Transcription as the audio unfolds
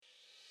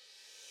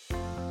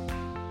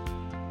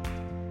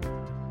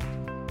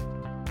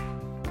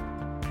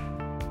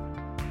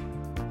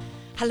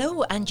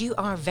Hello, and you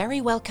are very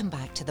welcome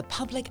back to the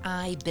Public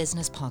Eye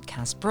Business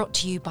Podcast, brought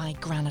to you by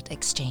Granite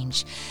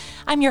Exchange.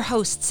 I'm your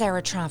host,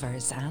 Sarah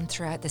Travers, and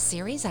throughout the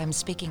series I'm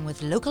speaking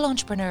with local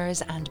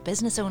entrepreneurs and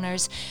business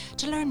owners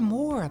to learn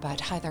more about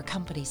how their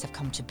companies have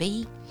come to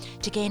be,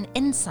 to gain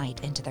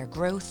insight into their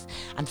growth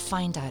and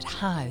find out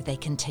how they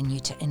continue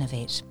to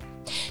innovate.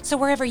 So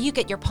wherever you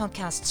get your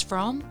podcasts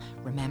from,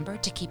 remember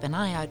to keep an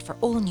eye out for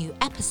all new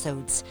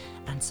episodes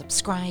and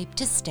subscribe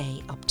to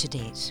stay up to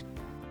date.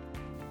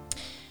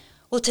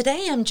 Well,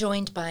 today I'm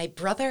joined by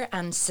brother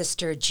and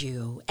sister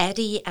duo,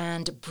 Eddie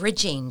and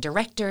Bridgene,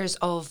 directors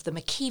of the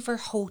McKeever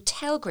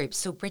Hotel Group.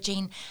 So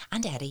Bridgene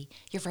and Eddie,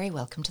 you're very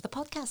welcome to the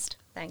podcast.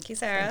 Thank you,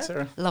 Sarah. Thanks,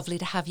 Sarah. Lovely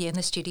to have you in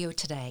the studio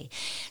today.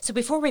 So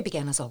before we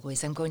begin, as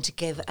always, I'm going to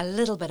give a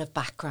little bit of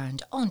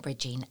background on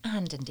Bridgene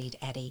and indeed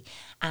Eddie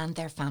and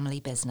their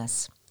family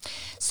business.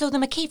 So the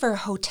McKeever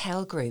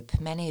Hotel Group,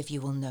 many of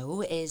you will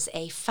know, is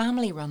a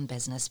family-run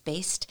business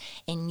based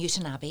in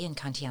Newtonabbey in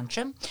County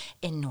Antrim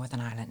in Northern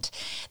Ireland.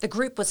 The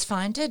group was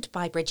founded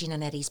by Bridgene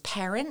and Eddie's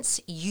parents,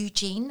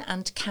 Eugene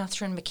and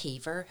Catherine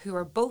McKeever, who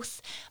are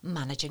both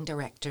managing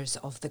directors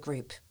of the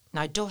group.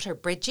 Now, daughter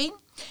Bridgene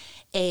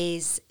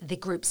is the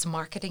group's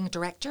marketing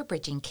director,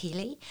 Bridgene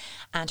Keely,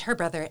 and her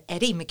brother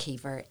Eddie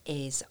McKeever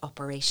is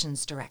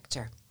operations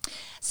director.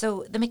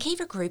 So the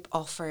McKeever Group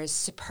offers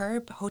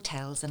superb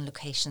hotels and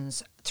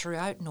locations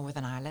throughout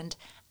Northern Ireland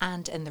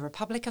and in the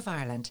Republic of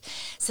Ireland.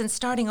 Since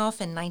starting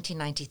off in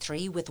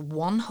 1993 with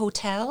one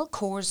hotel,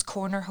 Coors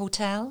Corner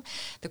Hotel,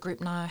 the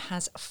group now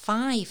has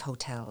 5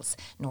 hotels,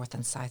 north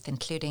and south,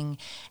 including,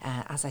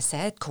 as I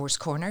said, Coors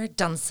Corner,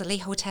 Dunsolly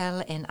Hotel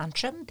in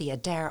Antrim, the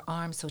Adair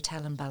Arms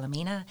Hotel in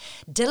Ballymena,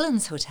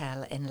 Dillon's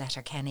Hotel in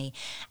Letterkenny,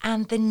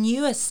 and the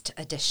newest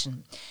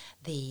addition,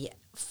 the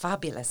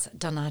fabulous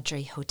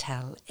Dunadry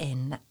Hotel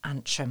in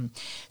Antrim.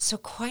 So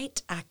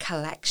quite a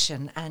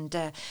collection.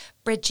 And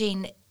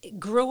Bridgene,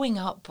 growing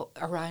up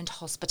around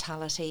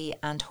hospitality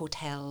and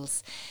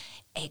hotels,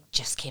 it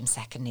just came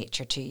second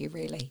nature to you,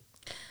 really.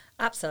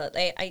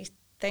 Absolutely. I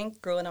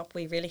think growing up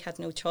we really had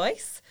no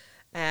choice,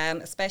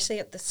 especially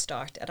at the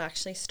start. It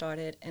actually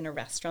started in a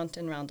restaurant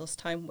in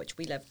Randallstown, which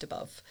we lived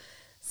above.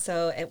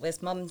 So it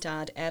was mum,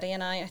 dad, Eddie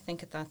and I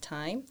think at that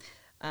time.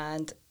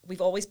 And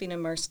we've always been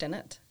immersed in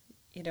it.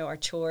 You know, our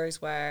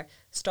chores were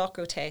stock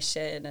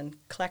rotation and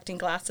collecting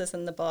glasses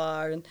in the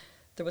bar, and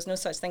there was no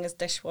such thing as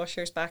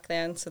dishwashers back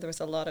then, so there was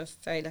a lot of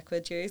very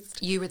liquid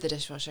used. You were the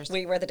dishwashers?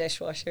 We were the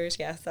dishwashers,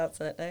 yes,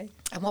 absolutely.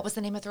 And what was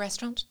the name of the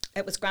restaurant?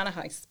 It was Granite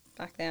House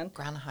back then.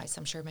 Granite House,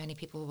 I'm sure many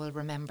people will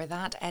remember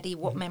that. Eddie,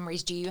 what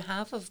memories do you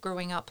have of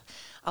growing up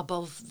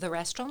above the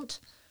restaurant?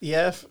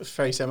 Yeah, it's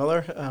very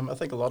similar. I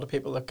think a lot of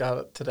people look at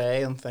it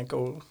today and think,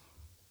 oh,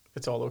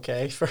 it's all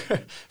okay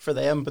for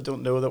them, but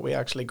don't know that we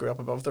actually grew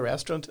up above the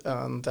restaurant.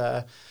 And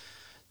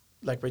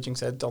like Bridgene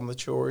said, done the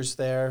chores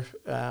there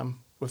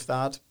with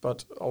that.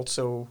 But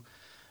also,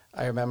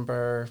 I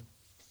remember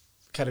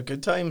kind of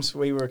good times.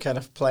 We were kind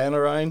of playing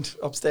around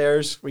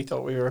upstairs. We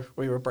thought we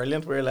were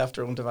brilliant. We were left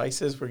our own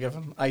devices. We were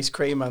given ice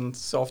cream and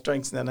soft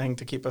drinks and anything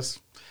to keep us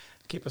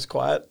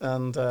quiet.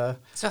 And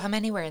so how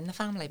many were in the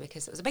family?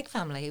 Because it was a big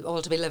family,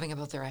 all to be living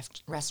above the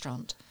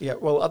restaurant. Yeah,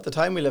 well, at the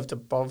time we lived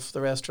above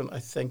the restaurant, I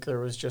think there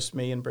was just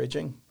me and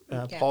Bridgene.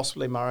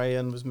 Possibly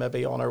Marion was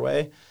maybe on her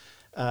way.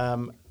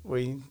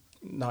 We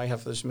now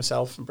have, there's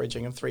myself and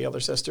Bridgene and 3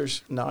 other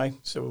sisters now.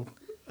 So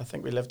I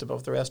think we lived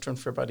above the restaurant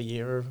for about a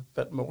year or a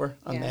bit more,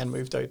 and then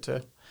moved out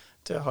to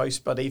a house.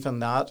 But even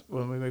that,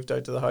 when we moved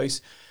out to the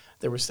house,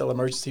 there were still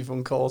emergency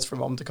phone calls for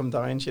mum to come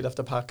down. She'd have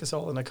to pack us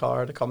all in a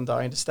car to come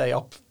down to stay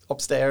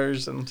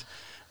upstairs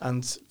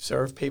and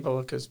serve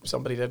people because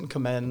somebody didn't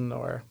come in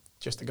or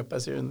just to get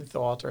busier than they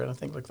thought or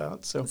anything like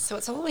that. So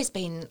it's always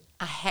been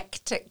a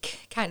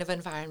hectic kind of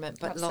environment,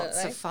 but Absolutely.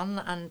 Lots of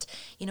fun. And,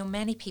 you know,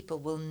 many people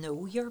will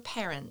know your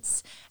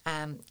parents,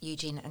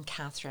 Eugene and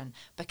Catherine,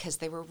 because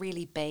they were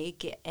really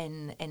big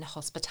in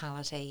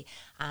hospitality.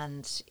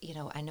 And, you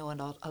know, I know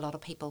a lot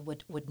of people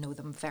would know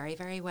them very,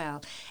 very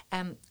well.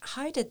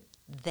 How did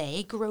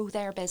they grow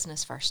their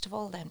business, first of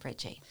all, then,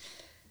 Bridgene?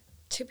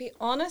 To be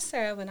honest,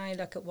 Sarah, when I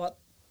look at what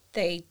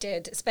they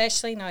did,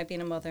 especially now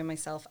being a mother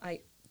myself,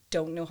 I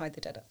don't know how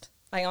they did it.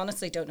 I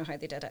honestly don't know how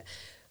they did it.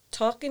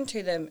 Talking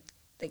to them,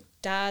 the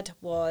dad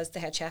was the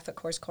head chef at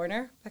Coors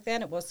Corner back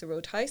then. It was the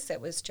Roadhouse. It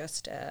was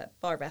just a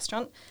bar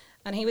restaurant.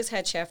 And he was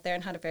head chef there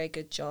and had a very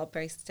good job,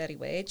 very steady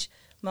wage.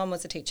 Mum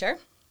was a teacher.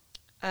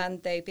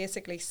 And they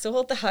basically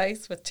sold the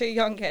house with 2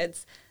 young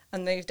kids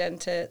and moved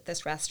into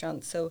this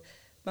restaurant. So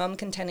Mum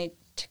continued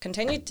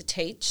to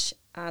teach,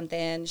 and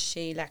then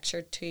she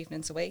lectured 2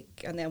 evenings a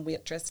week, and then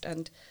waitressed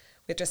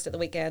at the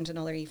weekend and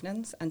other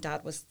evenings. And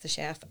Dad was the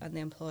chef, and they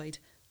employed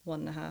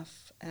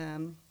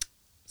 1.5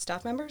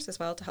 staff members as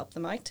well to help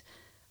them out.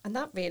 And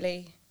that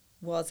really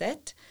was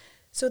it.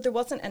 So there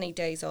wasn't any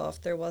days off.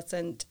 There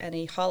wasn't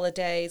any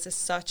holidays as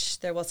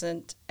such. There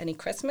wasn't any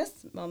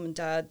Christmas. Mum and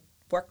Dad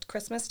worked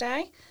Christmas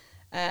Day.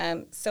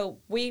 So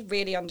we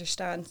really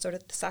understand sort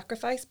of the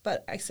sacrifice,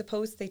 but I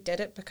suppose they did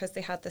it because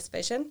they had this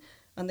vision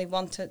and they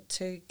wanted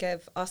to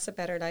give us a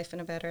better life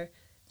and a better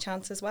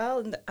chance as well.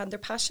 And they're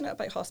passionate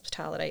about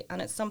hospitality,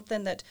 and it's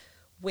something that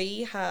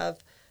we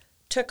have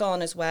took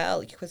on as well,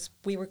 because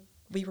we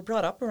were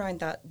brought up around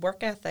that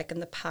work ethic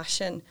and the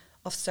passion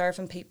of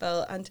serving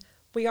people. And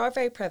we are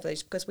very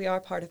privileged because we are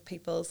part of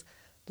people's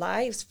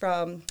lives,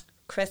 from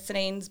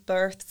christenings,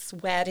 births,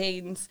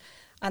 weddings,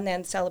 and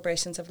then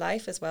celebrations of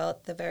life as well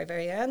at the very,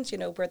 very end. You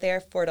know, we're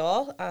there for it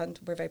all, and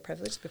we're very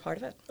privileged to be part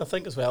of it. I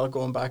think as well,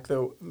 going back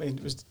though, I mean,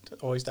 it was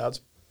always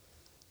Dad's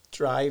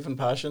drive and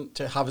passion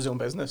to have his own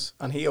business,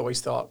 and he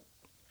always thought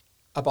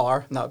a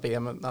bar, and that would be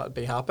him, and that would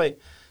be happy.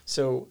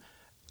 So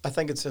I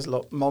think it says a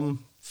lot.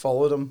 Mum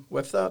followed him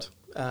with that,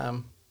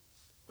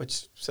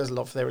 which says a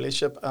lot for their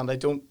relationship. And I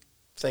don't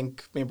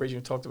think, me and Bridgene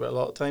have talked about it a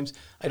lot of times,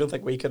 I don't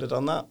think we could have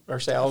done that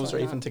ourselves or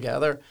even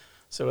together.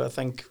 So I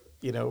think,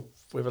 you know,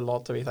 we have a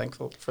lot to be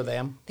thankful for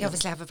them. They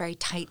obviously have a very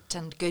tight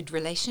and good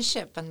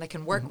relationship, and they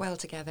can work well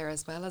together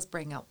as well as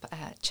bring up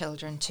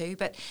children too.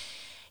 But,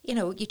 you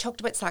know, you talked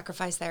about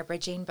sacrifice there,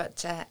 Bridgene,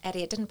 but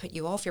Eddie, it didn't put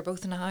you off. You're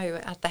both now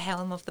at the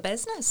helm of the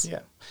business.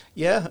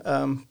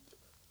 Yeah.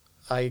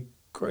 I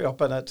grew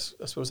up in it.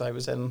 I suppose I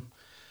was in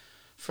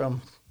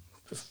from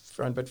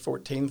around about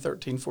 13,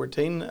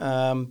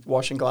 14,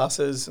 washing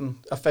glasses, and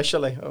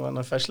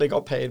officially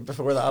got paid.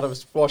 Before that, I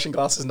was washing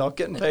glasses, not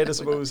getting paid, I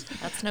suppose.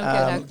 That's no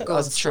good. Go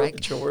on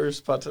strike.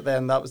 Chores, but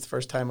then that was the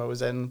first time I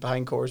was in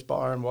behind Coors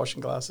Bar and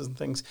washing glasses and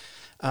things.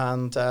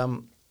 And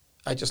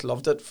I just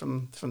loved it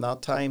from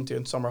that time,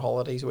 doing summer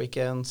holidays,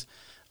 weekends,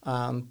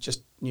 and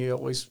just knew I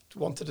always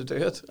wanted to do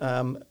it.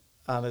 And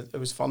it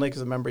was funny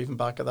because I remember even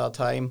back at that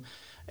time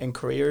in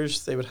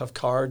careers, they would have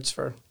cards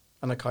for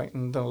an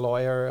accountant, a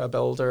lawyer, a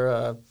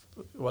builder,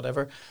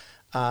 whatever,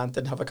 and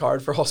didn't have a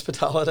card for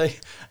hospitality.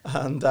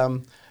 And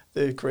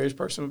the careers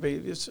person would be,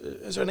 is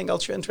there anything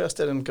else you're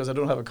interested in? Because I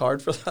don't have a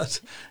card for that,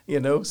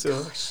 you know.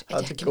 So gosh,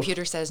 the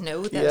computer says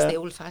no. That's the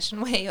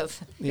old-fashioned way of.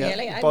 Yeah,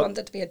 really, I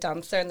wanted to be a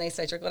dancer, and they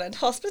said you're going into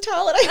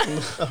hospitality.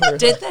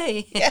 Did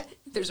they? Yeah.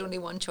 There's only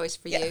one choice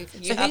for Yeah, you.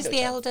 you So have who's no the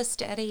choice.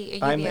 eldest, Eddie? Are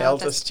you I'm the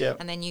eldest, yeah.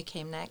 And then you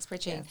came next,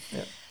 Bridgene.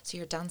 Yeah. So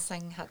your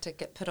dancing had to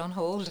get put on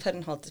hold. Put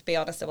on hold. To be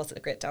honest, I wasn't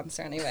a great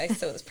dancer anyway,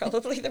 so it was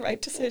probably the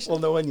right decision. Well,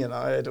 knowing you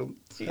now, I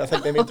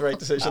think they made the right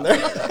decision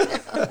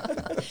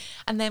there.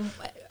 And then,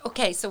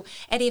 okay, so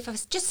Eddie, if I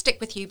was just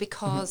stick with you,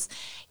 because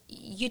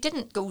you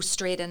didn't go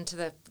straight into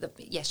the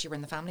yes, you were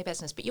in the family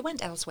business, but you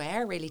went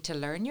elsewhere really to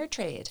learn your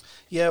trade.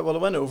 Yeah, well, I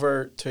went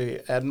over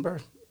to Edinburgh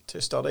to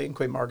study in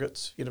Queen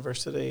Margaret's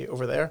University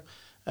over there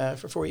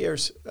for 4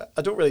 years.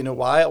 I don't really know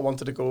why I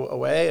wanted to go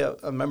away. I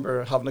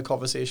remember having a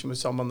conversation with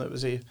someone that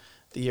was the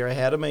year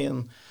ahead of me,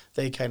 and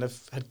they kind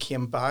of had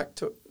came back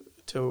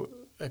to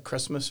a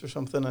Christmas or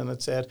something, and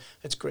had said,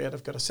 it's great,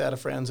 I've got a set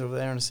of friends over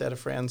there and a set of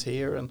friends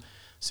here. And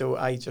so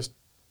I just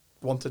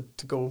wanted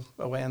to go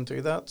away and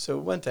do that. So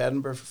I went to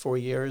Edinburgh for 4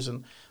 years,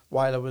 and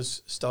while I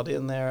was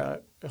studying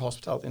there,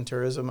 hospitality and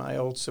tourism, I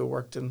also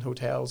worked in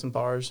hotels and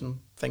bars and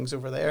things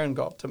over there, and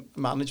got to a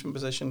management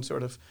position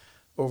sort of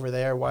over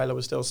there while I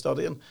was still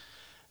studying.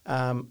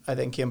 I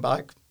then came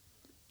back,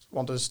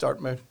 wanted to start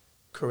my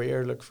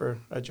career, look for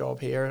a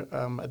job here.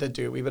 I did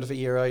do a wee bit of a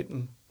year out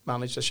and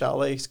managed a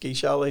chalet, ski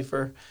chalet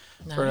for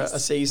a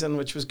season,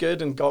 which was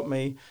good and got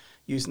me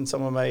using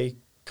some of my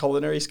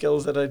culinary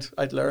skills that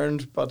I'd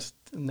learned, but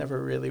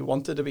never really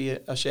wanted to be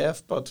a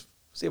chef, but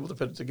was able to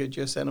put it to good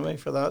use anyway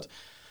for that.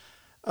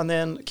 And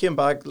then came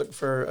back looking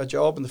for a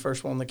job, and the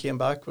first one that came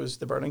back was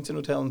the Burlington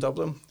Hotel in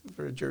Dublin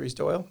for Jury's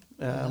Doyle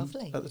at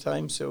the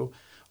time. So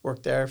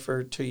worked there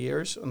for 2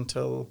 years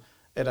until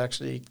it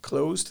actually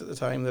closed at the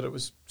time that it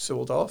was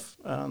sold off.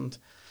 And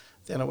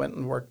then I went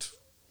and worked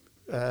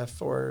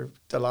for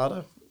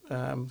Delata.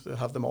 They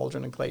have the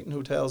Maldron and Clayton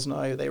hotels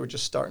now. They were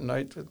just starting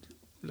out,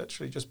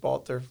 literally just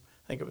bought their,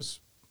 I think it was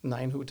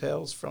 9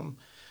 hotels from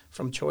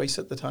Choice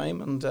at the time.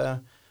 And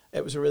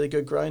it was a really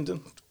good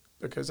grounding,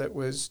 because it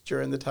was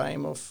during the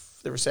time of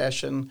the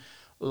recession,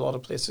 a lot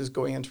of places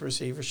going into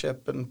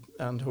receivership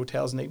and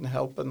hotels needing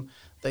help, and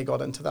they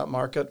got into that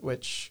market,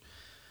 which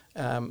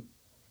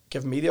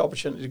gave me the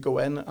opportunity to go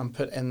in and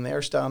put in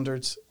their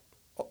standards,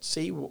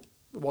 see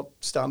what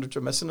standards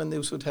are missing in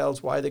those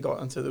hotels, why they got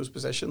into those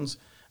positions,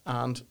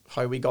 and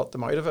how we got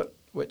them out of it,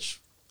 which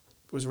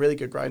was really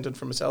good grounding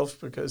for myself,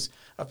 because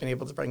I've been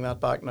able to bring that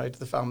back now to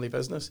the family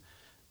business,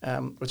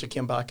 which I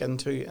came back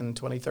into in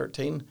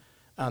 2013.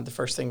 And the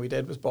first thing we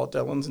did was bought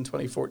Dillon's in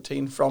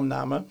 2014 from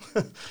NAMA.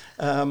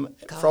 In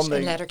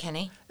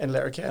Letterkenny. In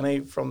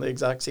Letterkenny, from the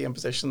exact same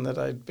position that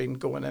I'd been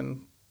going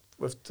in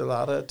with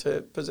Delata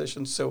to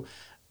positions. So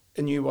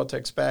I knew what to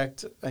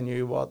expect. I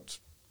knew what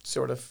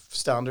sort of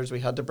standards we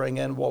had to bring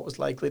in, what was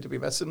likely to be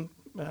missing,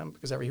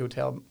 because every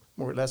hotel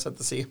more or less had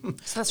the same.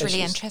 So that's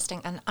really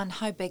interesting. And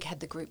how big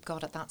had the group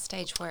got at that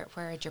stage? Where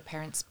had your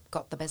parents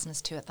got the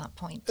business to at that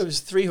point? It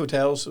was 3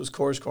 hotels. It was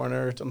Coors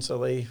Corner,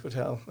 Dunsily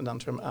Hotel in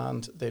Antrim,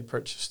 and they'd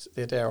purchased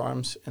the Adair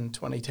Arms in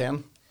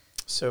 2010.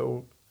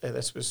 So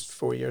this was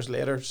 4 years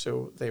later,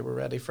 so they were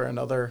ready for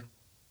another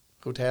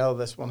hotel.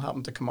 This one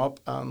happened to come up,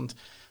 and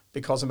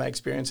because of my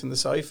experience in the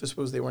south, I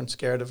suppose they weren't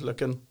scared of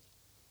looking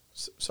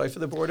south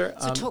of the border.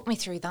 So talk me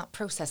through that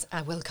process.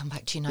 I will come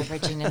back to you now,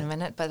 Bridgene, in a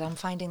minute, but I'm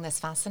finding this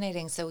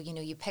fascinating. So,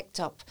 you picked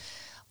up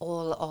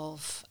all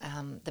of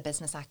the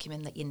business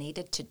acumen that you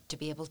needed to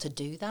be able to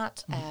do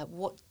that.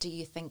 What do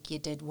you think you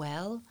did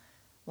well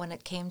when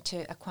it came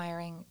to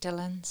acquiring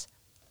Dillon's?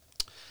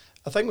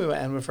 I think we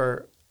went in with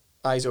our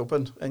eyes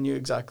open and knew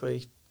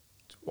exactly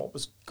what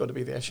was going to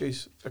be the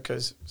issues,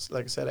 because,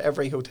 like I said,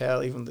 every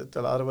hotel, even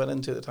the lad I went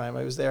into at the time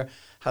I was there,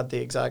 had the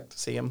exact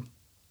same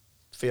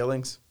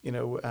feelings.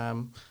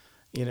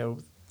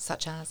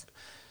 Such as?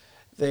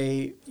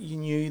 You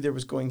knew there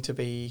was going to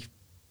be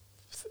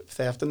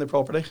theft in the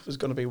property. It was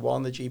going to be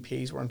one, the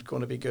GPs weren't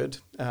going to be good.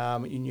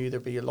 You knew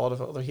there'd be a lot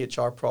of other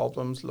HR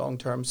problems,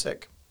 long-term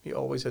sick. You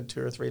always had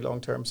 2 or 3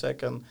 long-term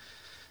sick, and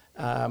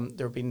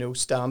there would be no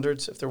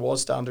standards. If there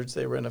was standards,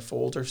 they were in a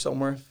folder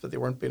somewhere, but they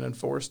weren't being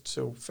enforced.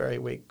 So very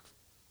weak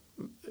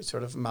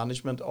sort of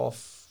management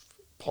of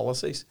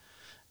policies.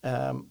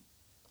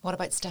 What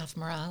about staff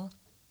morale?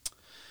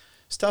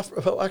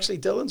 Well, actually,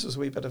 Dillon's was a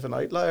wee bit of an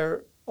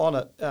outlier on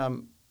it.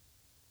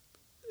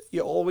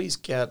 You always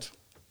get...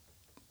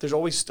 There's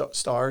always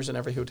stars in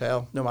every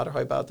hotel, no matter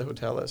how bad the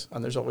hotel is.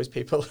 And there's always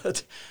people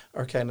that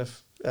are kind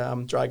of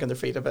dragging their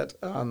feet a bit,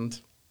 and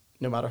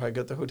no matter how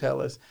good the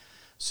hotel is.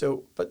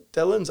 So, but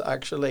Dillon's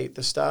actually,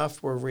 the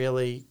staff were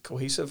really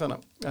cohesive in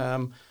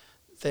it.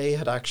 They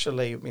had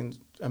actually,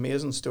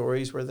 amazing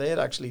stories where they had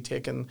actually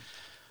taken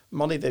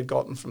money they'd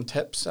gotten from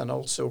tips and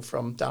also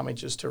from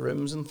damages to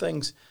rooms and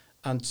things,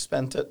 and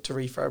spent it to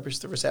refurbish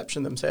the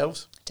reception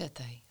themselves. Did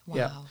they? Wow.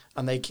 Yeah.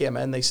 And they came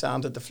in, they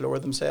sanded the floor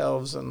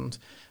themselves and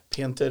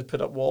painted,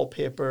 put up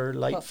wallpaper,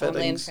 light fittings.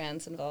 Family and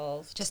friends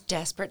involved. Just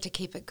desperate to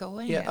keep it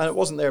going. Yeah, and it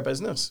wasn't their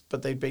business,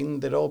 but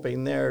they'd all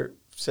been there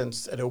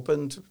since it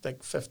opened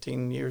like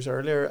 15 years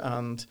earlier,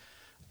 and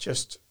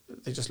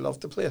they just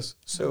loved the place.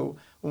 So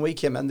when we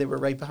came in, they were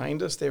right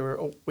behind us. They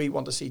were, we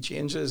want to see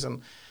changes,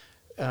 and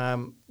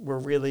we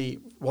really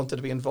wanted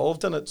to be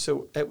involved in it.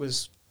 So it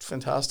was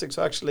fantastic.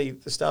 So actually,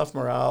 the staff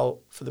morale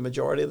for the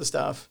majority of the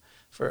staff,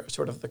 for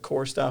sort of the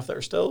core staff that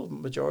are still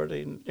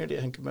majority, nearly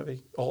I think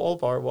maybe all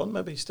bar one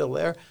maybe still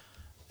there,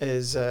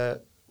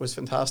 was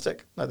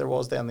fantastic. Now there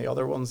was then the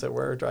other ones that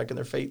were dragging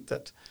their feet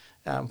that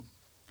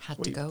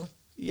had to go.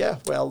 Yeah,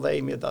 well,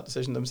 they made that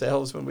decision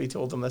themselves when we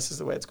told them this is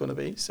the way it's going to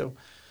be. So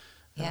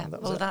yeah,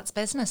 that's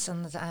business,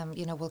 and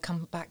we'll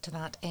come back to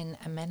that in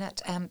a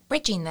minute.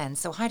 Bridgene, then,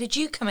 so how did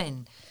you come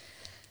in?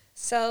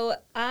 So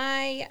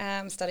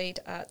I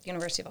studied at the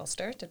University of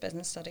Ulster, did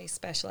business studies,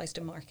 specialised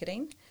in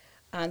marketing.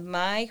 And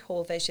my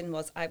whole vision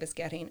was I was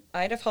getting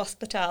out of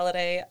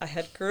hospitality. I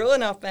had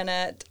grown up in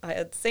it. I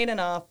had seen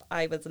enough.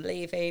 I was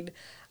leaving.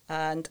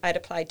 And I'd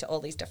applied to all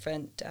these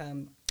different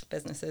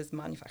businesses,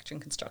 manufacturing,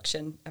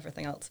 construction,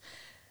 everything else.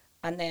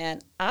 And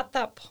then at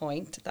that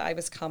point that I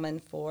was coming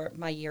for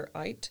my year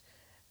out,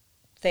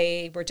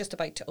 they were just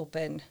about to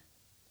open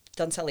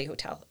Dunsally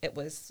Hotel. It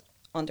was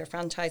under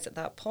franchise at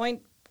that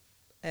point.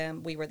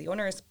 We were the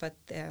owners, but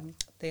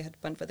they had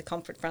went for the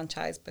Comfort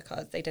franchise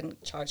because they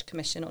didn't charge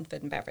commission on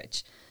food and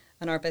beverage.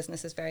 And our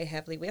business is very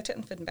heavily weighted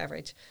in food and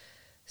beverage.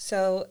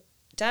 So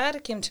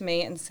Dad came to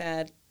me and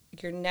said,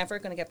 you're never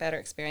going to get better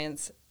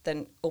experience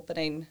than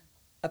opening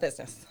a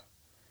business.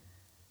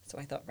 So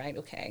I thought, right,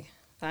 okay,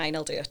 fine,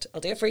 I'll do it.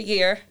 I'll do it for a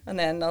year, and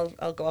then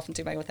I'll go off and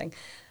do my own thing.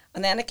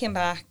 And then I came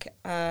back,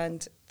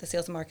 and the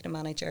sales and marketing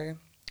manager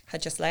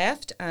had just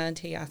left, and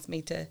he asked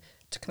me to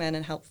come in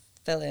and help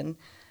fill in.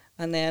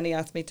 And then he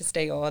asked me to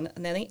stay on.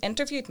 And then he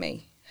interviewed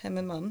me, him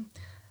and Mum,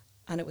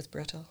 and it was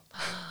brutal.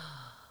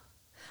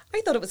 I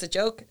thought it was a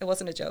joke. It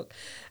wasn't a joke.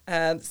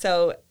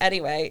 So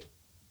anyway,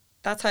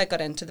 that's how I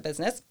got into the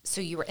business.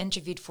 So you were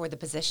interviewed for the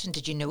position.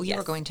 Did you know you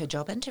were going to a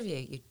job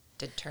interview? You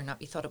did turn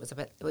up. You thought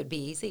it would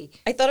be easy.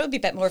 I thought it would be a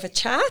bit more of a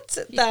chat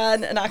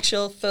than an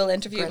actual full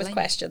interview with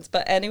questions.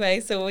 But anyway,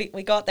 so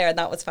we got there, and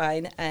that was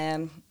fine.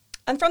 And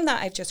from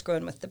that, I've just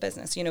grown with the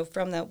business.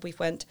 From that, we've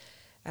went...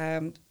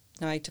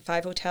 now to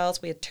 5 hotels.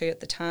 We had 2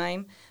 at the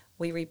time.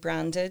 We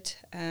rebranded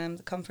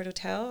the Comfort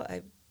Hotel.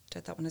 I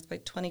did that when I was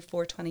about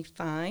 24,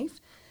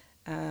 25.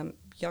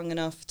 Young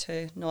enough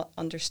to not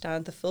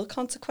understand the full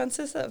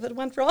consequences if it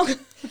went wrong.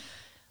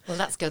 Well,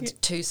 that's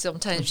good too.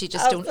 Sometimes you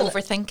just don't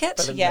overthink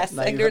it. Yes,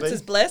 ignorance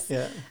is bliss.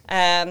 Yeah.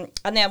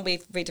 And then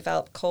we've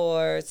redeveloped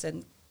cores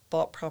and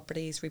bought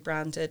properties,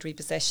 rebranded,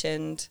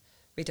 repositioned,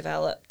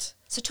 redeveloped.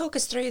 So talk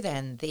us through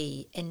then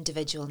the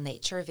individual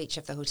nature of each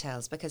of the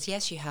hotels, because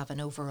yes, you have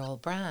an overall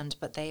brand,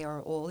 but they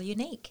are all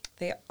unique.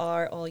 They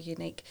are all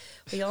unique.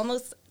 We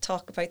almost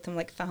talk about them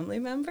like family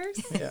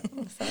members. Yeah.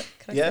 Can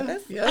I say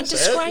this? Yeah, and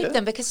describe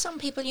them, because some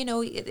people,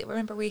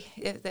 remember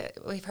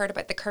we've heard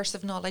about the curse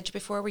of knowledge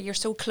before, where you're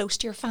so close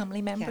to your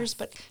family members,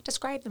 but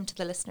describe them to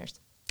the listeners.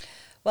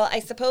 Well,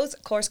 I suppose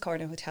Course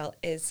Corner Hotel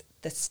is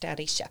the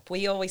steady ship.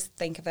 We always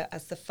think of it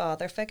as the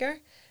father figure.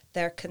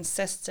 They're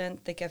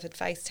consistent. They give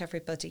advice to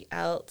everybody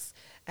else.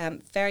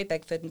 Very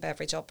big food and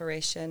beverage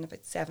operation.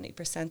 About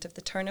 70% of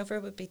the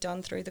turnover would be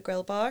done through the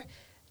grill bar,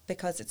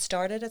 because it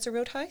started as a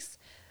roadhouse.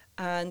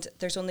 And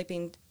there's only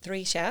been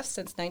 3 chefs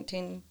since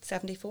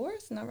 1974,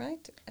 isn't that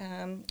right?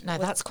 Now,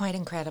 that's quite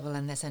incredible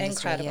in this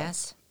industry, incredible.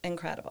 yes?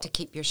 Incredible. To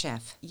keep your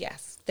chef.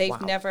 Yes. They've Wow.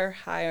 never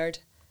hired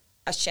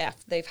a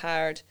chef. They've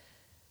hired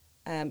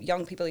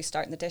young people who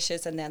start in the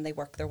dishes and then they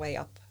work their way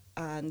up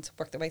and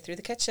work their way through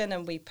the kitchen,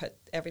 and we put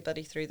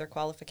everybody through their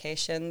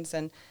qualifications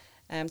and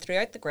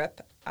throughout the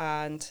group,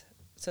 and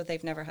so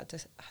they've never had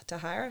to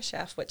hire a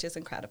chef, which is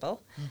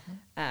incredible.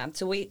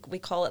 So we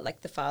call it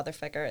like the father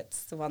figure.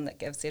 It's the one that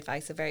gives the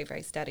advice, a very,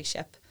 very steady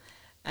ship.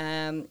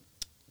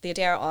 The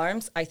Adair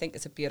Arms, I think,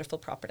 is a beautiful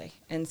property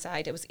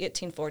inside. It was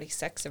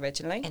 1846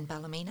 originally. In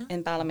Ballymena?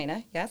 In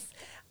Ballymena, yes.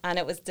 And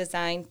it was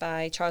designed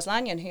by Charles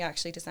Lanyon, who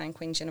actually designed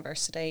Queen's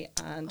University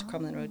and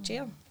Crumlin Road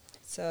Jail.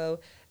 So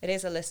it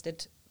is a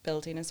listed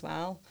building as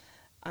well.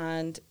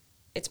 And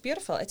it's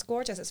beautiful. It's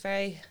gorgeous. It's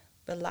very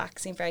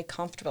relaxing, very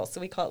comfortable.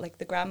 So we call it like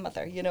the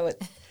grandmother. You know,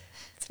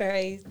 it's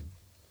very,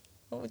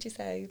 what would you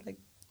say? Like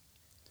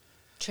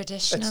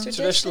Traditional. It's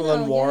traditional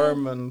and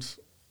warm and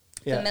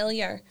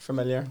familiar.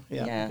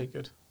 Yeah, very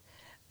good.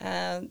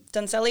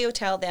 Dunsilla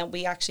Hotel, then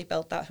we actually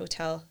built that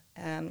hotel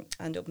and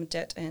opened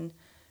it in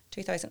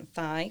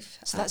 2005.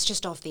 So that's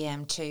just off the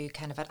M2,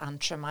 kind of at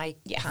Antrim. I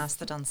pass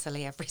the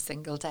Dunsilla every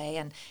single day,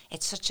 and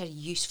it's such a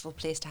useful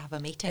place to have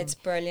a meeting. It's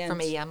brilliant. For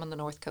me, I'm on the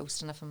north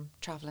coast, and if I'm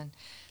travelling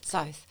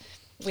south.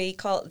 We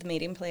call it the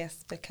meeting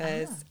place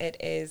because it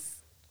is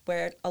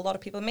where a lot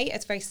of people meet.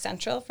 It's very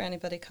central for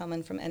anybody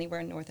coming from anywhere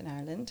in Northern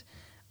Ireland,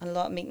 and a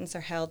lot of meetings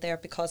are held there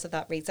because of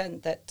that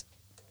reason, that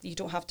you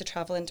don't have to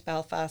travel into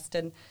Belfast,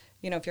 and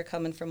you know, if you're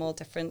coming from all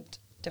different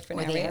or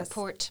areas. the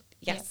airport.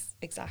 Yes,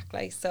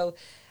 exactly. So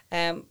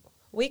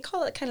we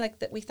call it kind of like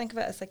that. We think of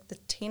it as like the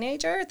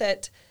teenager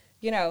that,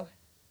 you know,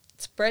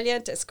 it's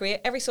brilliant, it's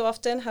great. Every so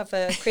often have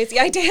a crazy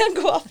idea and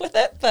go off with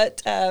it,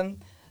 but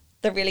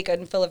they're really good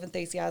and full of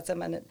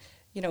enthusiasm and,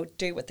 you know,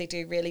 do what they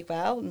do really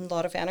well and a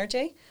lot of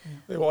energy.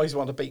 They always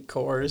want to beat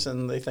Coors,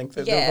 and they think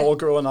that they're all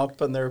growing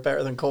up and they're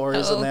better than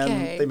Coors, and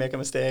then they make a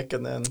mistake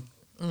and then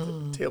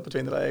tail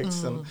between the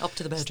legs and up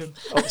to the bedroom,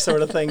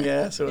 sort of thing.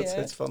 Yeah, so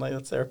it's funny.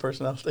 That's their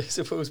personality, I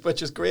suppose,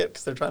 which is great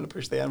because they're trying to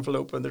push the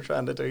envelope and they're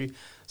trying to do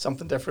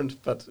something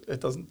different, but it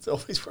doesn't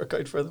always work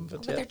out for them.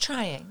 But they're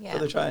trying. Yeah, but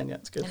they're trying. Yeah,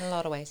 it's good in a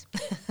lot of ways.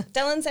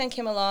 Dylan's then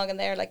came along, and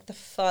they're like the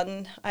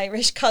fun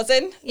Irish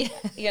cousin. Yeah,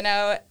 you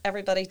know,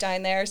 everybody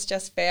down there is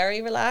just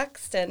very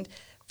relaxed and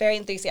very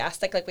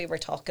enthusiastic, like we were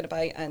talking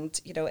about. And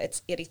you know,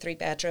 it's 83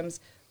 bedrooms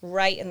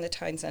right in the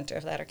town centre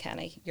of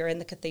Letterkenny. You're in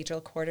the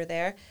Cathedral Quarter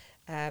there.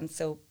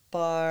 So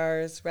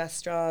bars,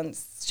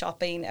 restaurants,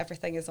 shopping,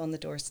 everything is on the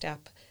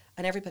doorstep,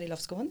 and everybody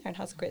loves going there and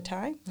has a great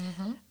time.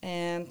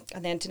 And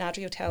then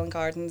Denadri Hotel and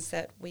Gardens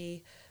that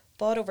we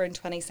bought over in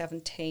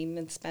 2017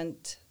 and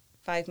spent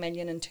 5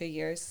 million in 2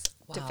 years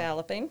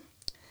developing.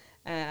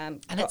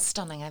 And it's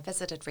stunning. I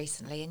visited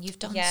recently, and you've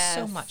done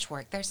so much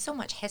work. There's so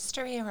much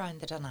history around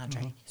the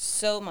Denadri.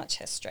 So much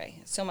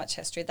history.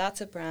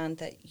 That's a brand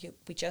that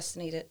we just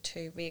needed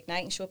to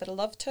reignite and show a bit of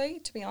love to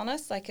be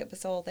honest. Like, it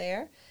was all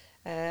there.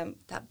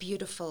 That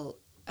beautiful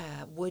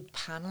wood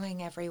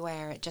panelling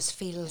everywhere. It just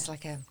feels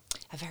like a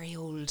very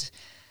old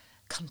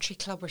country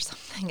club or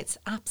something. It's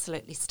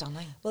absolutely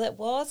stunning. Well, it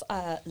was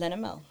a linen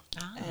mill,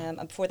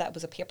 and before that it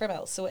was a paper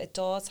mill. So it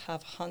does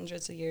have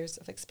hundreds of years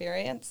of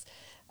experience.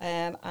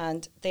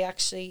 And they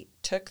actually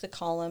took the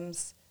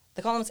columns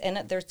in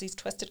it. There's these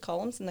twisted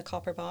columns in the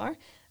copper bar,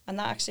 and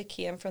that actually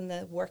came from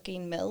the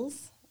working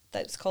mills.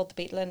 That's called the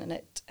beetling, and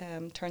it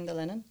turned the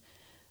linen.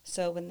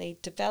 So when they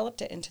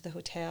developed it into the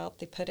hotel,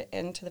 they put it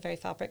into the very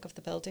fabric of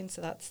the building. So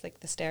that's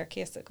like the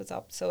staircase that goes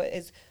up. So it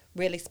is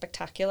really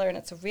spectacular, and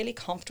it's a really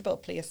comfortable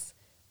place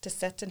to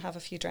sit and have a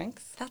few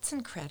drinks. That's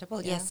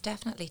incredible. Yeah. Yes,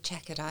 definitely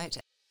check it out.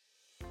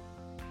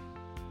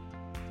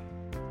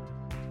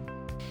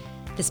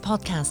 This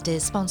podcast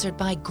is sponsored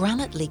by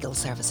Granite Legal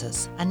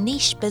Services, a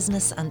niche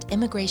business and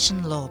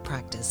immigration law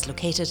practice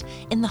located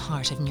in the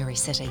heart of Newry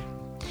City.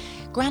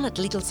 Granite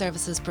Legal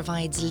Services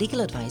provides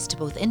legal advice to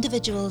both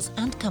individuals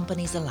and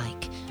companies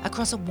alike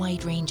across a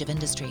wide range of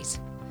industries,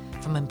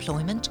 from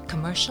employment,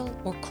 commercial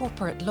or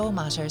corporate law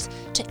matters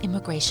to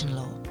immigration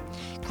law.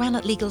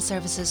 Granite Legal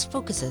Services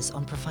focuses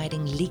on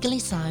providing legally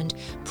sound,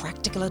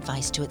 practical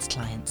advice to its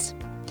clients.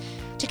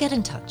 To get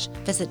in touch,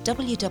 visit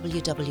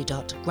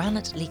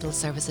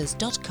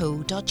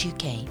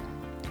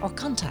www.granitelegalservices.co.uk or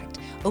contact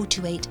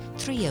 028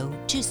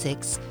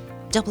 3026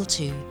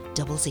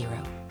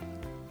 2200.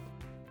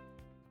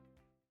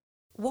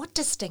 What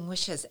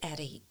distinguishes,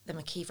 Eddie, the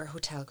McKeever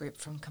Hotel Group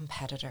from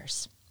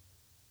competitors?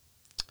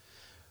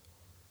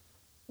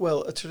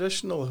 Well, a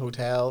traditional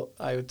hotel,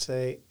 I would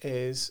say,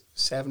 is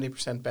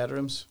 70%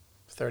 bedrooms,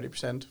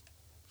 30%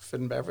 food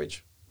and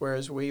beverage,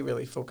 whereas we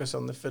really focus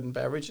on the food and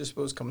beverage, I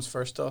suppose, comes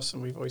first to us,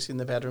 and we've always seen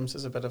the bedrooms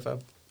as a bit of a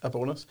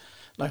bonus.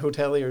 Now,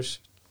 hoteliers,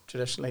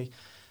 traditionally,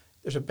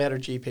 there's a better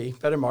GP,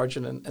 better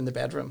margin in the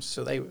bedrooms,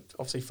 so they would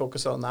obviously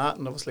focus on that,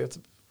 and obviously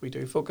we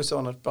do focus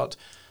on it, but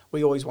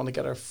we always want to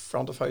get our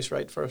front of house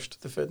right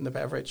first, the food and the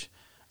beverage.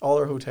 All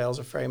our hotels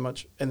are very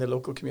much in the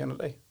local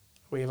community.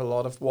 We have a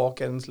lot of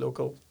walk-ins,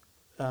 local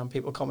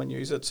people come and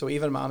use it. So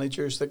even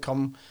managers that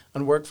come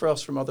and work for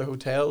us from other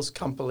hotels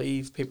can't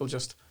believe people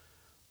just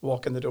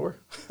walk in the door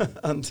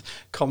and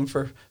come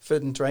for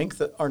food and drink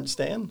that aren't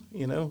staying,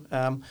 you know.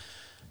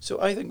 So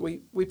I think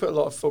we put a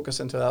lot of focus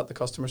into that, the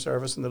customer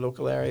service in the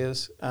local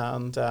areas,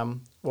 and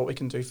what we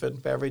can do food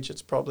and beverage.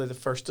 It's probably the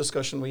first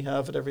discussion we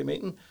have at every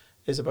meeting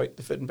is about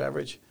the food and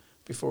beverage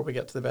before we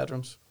get to the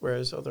bedrooms,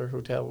 whereas other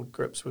hotel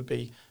groups would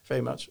be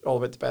very much all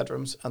about the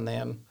bedrooms, and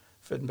then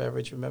food and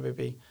beverage would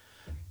maybe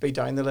be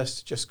down the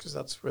list just because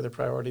that's where the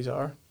priorities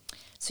are.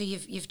 So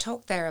you've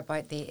talked there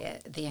about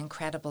the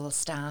incredible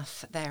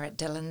staff there at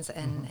Dillon's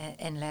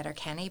in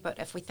Letterkenny, but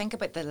if we think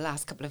about the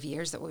last couple of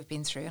years that we've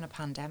been through in a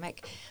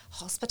pandemic,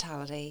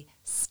 hospitality,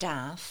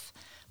 staff,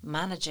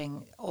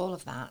 managing all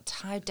of that,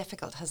 how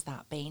difficult has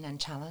that been and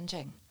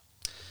challenging?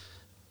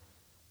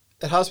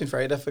 It has been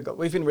very difficult.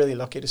 We've been really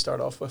lucky to start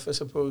off with, I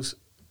suppose.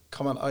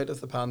 Coming out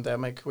of the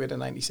pandemic, we had a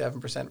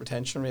 97%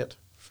 retention rate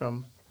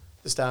from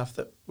the staff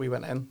that we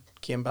went in,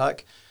 came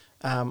back.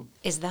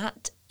 Is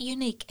that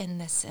unique in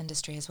this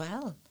industry as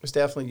well? It was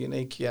definitely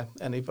unique, yeah.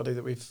 Anybody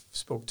that we've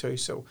spoke to.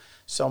 So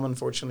some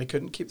unfortunately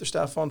couldn't keep their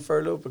staff on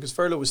furlough because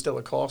furlough was still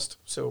a cost.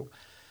 So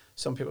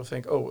some people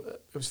think, oh,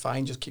 it was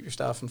fine, just keep your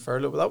staff on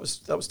furlough. But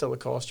that was still a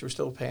cost. You were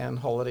still paying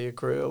holiday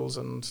accruals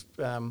and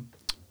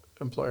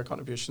employer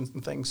contributions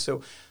and things.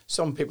 So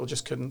some people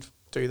just couldn't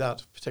do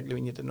that, particularly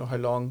when you didn't know how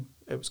long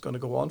it was going to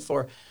go on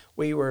for.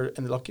 We were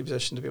in the lucky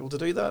position to be able to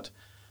do that.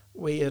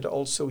 We had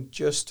also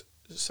just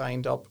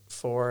signed up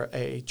for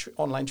a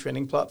online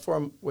training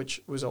platform,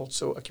 which was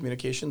also a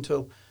communication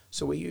tool.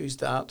 So we used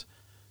that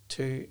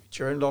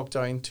during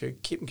lockdown to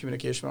keep in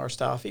communication with our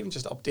staff, even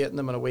just updating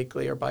them on a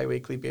weekly or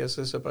bi-weekly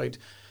basis about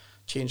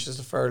changes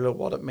to furlough,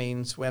 what it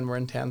means, when we're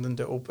intending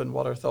to open,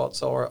 what our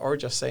thoughts are, or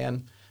just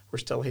saying we're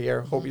still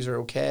here, hope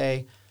you're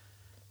okay.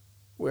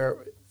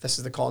 This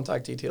is the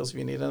contact details if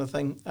you need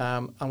anything.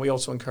 And we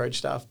also encourage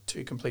staff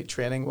to complete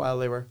training while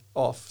they were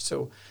off.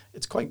 So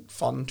it's quite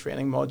fun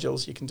training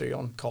modules you can do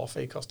on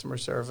coffee, customer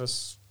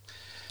service,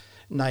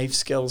 knife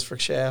skills for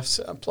chefs,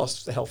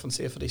 plus the health and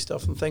safety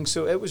stuff and things.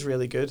 So it was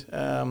really good.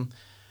 And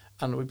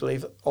we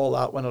believe all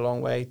that went a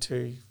long way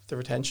to the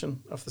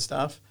retention of the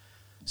staff.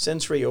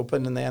 Since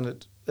reopened, and then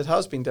it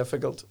has been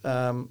difficult.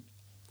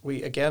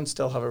 We, again,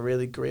 still have a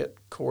really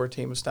great core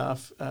team of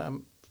staff.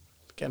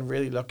 Again,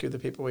 really lucky with the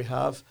people we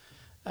have.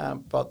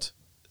 But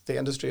the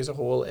industry as a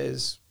whole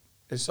is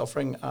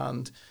suffering,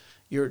 and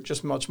you're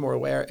just much more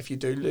aware if you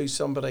do lose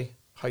somebody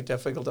how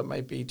difficult it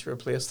might be to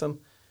replace them,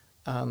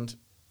 and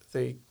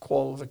the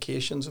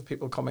qualifications of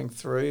people coming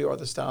through or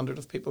the standard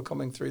of people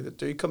coming through that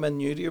do come in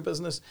new to your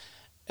business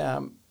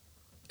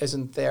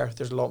isn't there.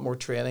 There's a lot more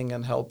training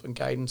and help and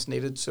guidance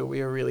needed. So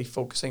we are really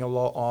focusing a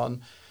lot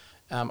on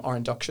our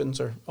inductions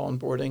or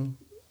onboarding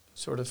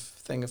sort of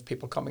thing of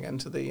people coming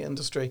into the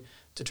industry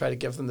to try to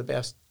give them the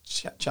best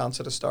chance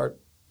at a start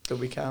that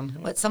we can.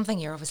 Well, it's something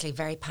you're obviously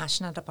very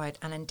passionate about,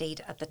 and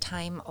indeed at the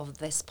time of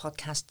this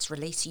podcast's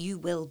release you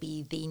will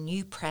be the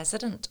new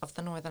president of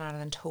the Northern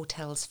Ireland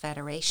Hotels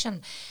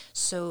Federation.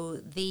 So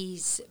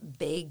these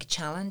big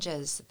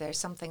challenges, they're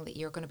something that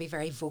you're going to be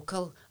very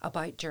vocal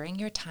about during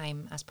your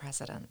time as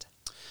president.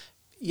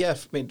 Yeah,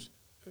 I mean,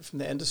 from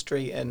the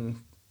industry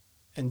in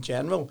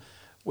general,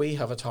 we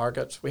have a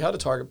target. We had a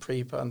target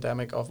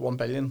pre-pandemic of £1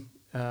 billion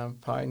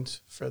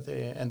for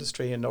the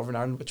industry in Northern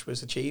Ireland, which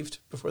was achieved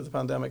before the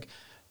pandemic.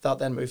 That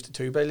then moved to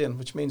 2 billion,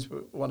 which means we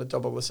want to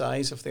double the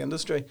size of the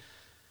industry,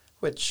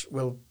 which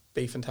will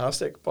be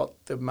fantastic.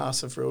 But the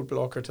massive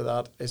roadblocker to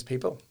that is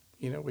people.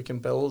 You know, we can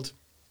build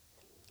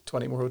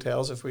 20 more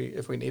hotels if we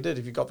need it.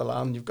 If you've got the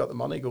land, you've got the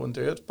money, go and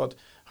do it. But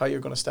how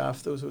you're going to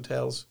staff those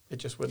hotels, it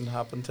just wouldn't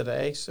happen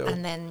today. So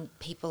and then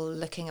people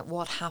looking at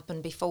what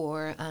happened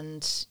before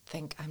and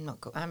think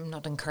I'm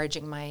not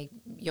encouraging my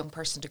young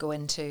person to go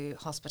into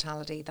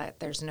hospitality. That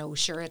there's no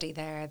surety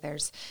there.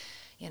 There's,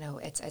 you know,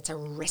 it's a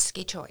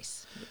risky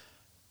choice.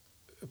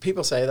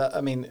 People say that.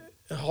 I mean,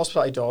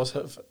 hospitality does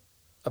have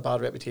a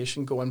bad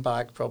reputation going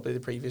back probably the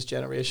previous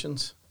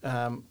generations.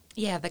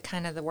 Yeah, the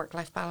kind of the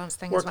work-life balance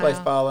thing Work-life as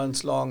well.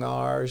 balance, long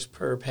hours,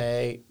 poor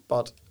pay.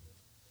 But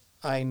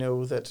I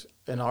know that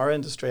in our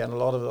industry and a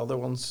lot of the other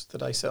ones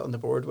that I sit on the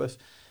board with,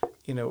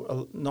 you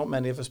know, not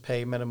many of us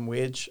pay minimum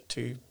wage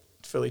to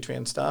fully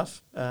trained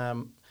staff.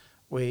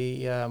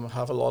 We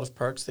have a lot of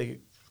perks. They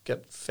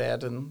get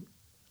fed in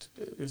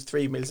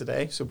 3 meals a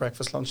day, so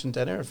breakfast, lunch and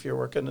dinner if you're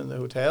working in the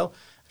hotel,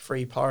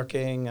 free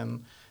parking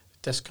and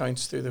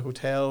discounts through the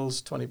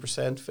hotels,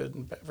 20% food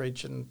and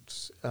beverage and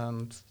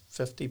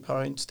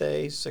 £50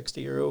 stays,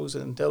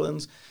 €60 in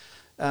Dillon's.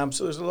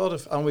 So there's a lot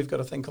of, and we've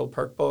got a thing called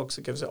Perk Box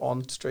that gives it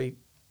on street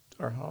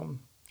or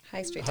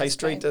high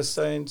street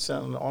discounts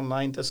and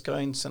online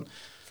discounts and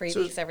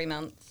freebies every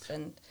month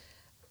and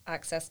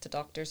access to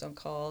doctors on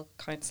call,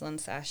 counselling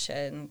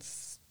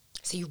sessions.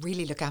 So you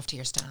really look after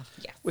your staff.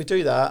 Yeah, we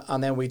do that,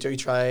 and then we do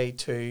try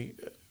to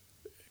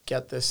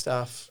get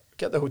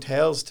the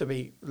hotels to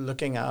be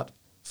looking at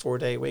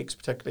 4-day weeks,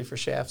 particularly for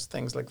chefs,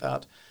 things like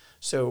that.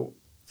 So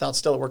that's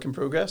still a work in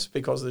progress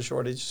because of the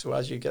shortage. So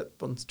as you get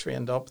ones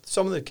trained up,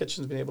 some of the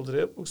kitchens been able to do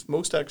it.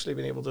 Most actually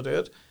been able to do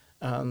it,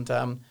 and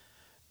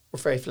we're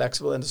very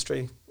flexible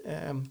industry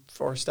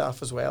for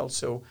staff as well.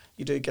 So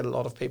you do get a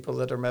lot of people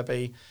that are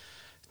maybe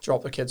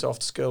drop their kids off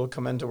to school,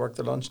 come in to work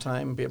their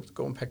lunchtime, be able to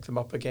go and pick them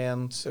up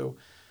again. So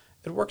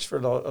it works for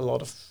a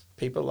lot of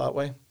people that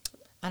way.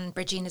 And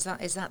Bridgene,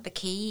 is that the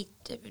key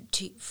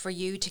for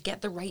you to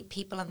get the right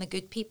people and the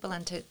good people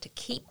and to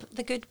keep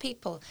the good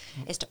people,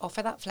 is to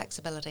offer that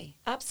flexibility?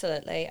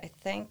 Absolutely. I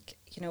think,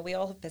 we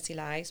all have busy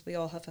lives. We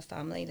all have a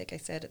family. Like I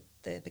said at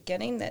the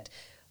beginning, that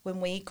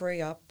when we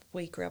grew up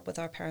with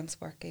our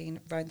parents working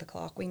round the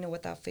clock. We know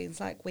what that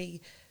feels like.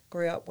 We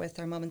grew up with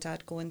our mum and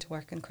dad going to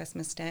work on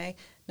Christmas Day.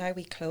 Now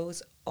we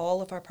close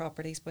all of our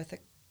properties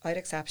without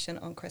exception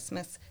on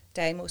Christmas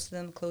Day. Most of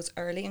them close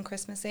early on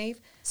Christmas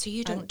Eve. So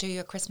you don't do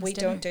a Christmas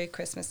dinner? We dinner? don't do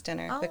Christmas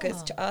dinner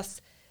because to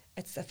us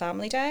it's a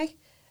family day,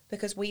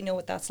 because we know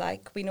what that's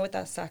like. We know what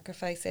that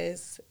sacrifice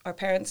is. Our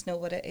parents know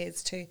what it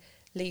is to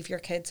leave your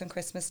kids on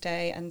Christmas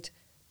Day and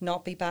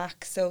not be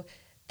back. So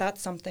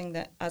that's something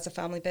that as a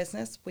family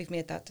business we've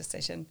made that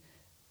decision.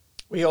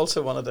 We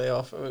also want a day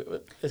off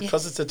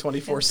because it's a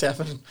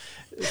 24/7,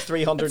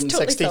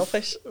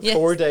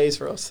 364 days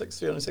for us,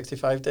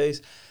 365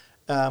 days.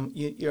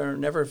 You're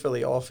never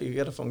fully off. You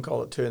get a phone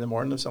call at 2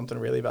 a.m. if something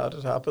really bad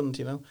had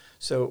happened,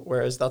 So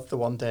whereas that's the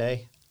one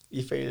day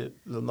you feel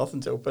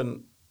nothing's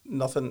open,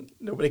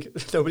 nobody's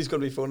going to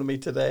be phoning me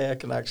today. I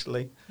can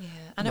actually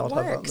and not it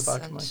have works.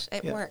 that in the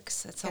back of It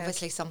works. It's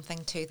obviously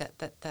something too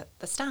that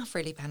the staff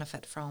really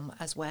benefit from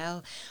as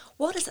well.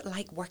 What is it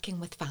like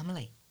working with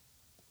family?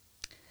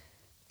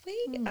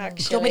 We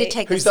actually... Do you want me to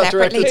take Who's this that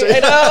separately?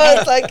 directed to? I know,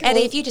 it's like...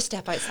 Eddie, if you just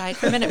step outside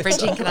for a minute,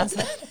 Bridgene can answer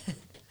that.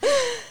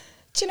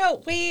 Do you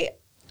know,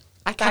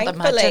 I can't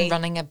imagine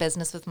running a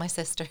business with my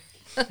sister.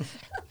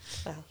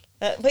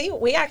 Well,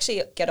 we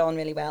actually get on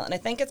really well, and I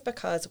think it's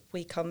because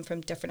we come from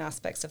different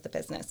aspects of the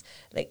business.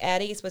 Like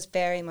Eddie's was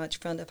very much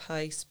front of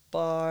house,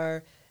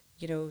 bar,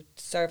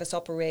 service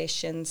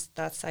operations,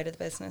 that side of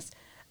the business.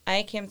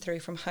 I came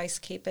through from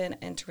housekeeping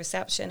into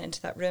reception,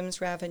 into that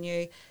rooms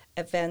revenue,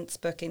 events,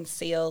 booking,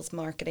 sales,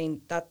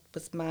 marketing. That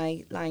was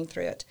my line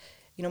through it.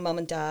 Mum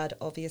and dad,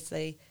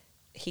 obviously,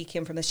 he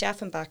came from the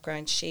chefing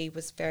background. She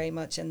was very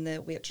much in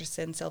the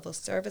waitressing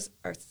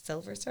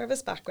silver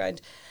service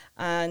background,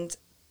 and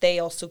they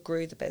also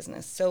grew the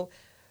business. So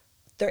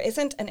there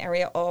isn't an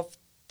area of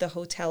the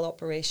hotel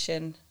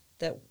operation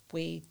that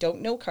we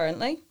don't know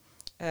currently.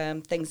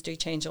 Things do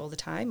change all the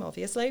time,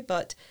 obviously,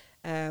 but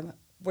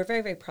we're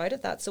very, very proud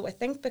of that. So I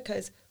think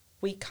because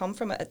we come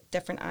from it at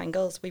different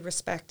angles, we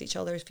respect each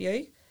other's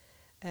view,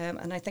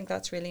 and I think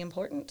that's really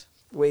important.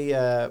 We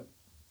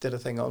did a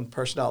thing on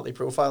personality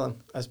profiling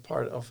as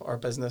part of our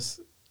business.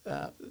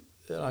 An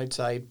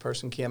outside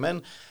person came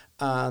in,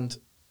 and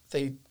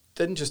they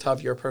didn't just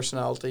have your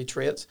personality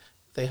traits,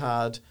 they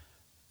had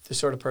the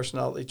sort of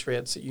personality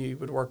traits that you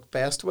would work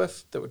best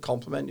with, that would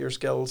complement your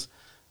skills,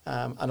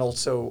 and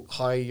also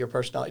how your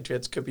personality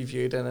traits could be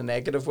viewed in a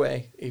negative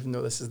way, even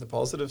though this is the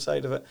positive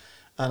side of it.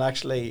 And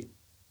actually,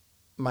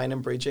 mine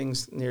and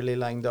Bridgene's nearly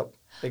lined up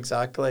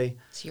exactly.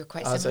 So you're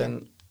quite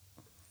similar.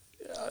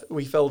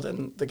 We filled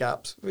in the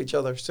gaps with each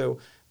other. So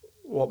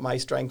what my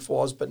strength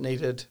was but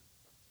needed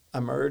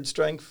a mirrored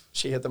strength,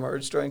 she had the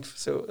mirrored strength.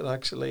 So it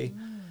actually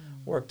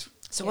worked.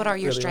 So what are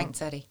your really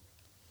strengths, Eddie?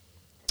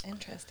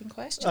 Interesting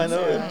question. I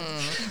know.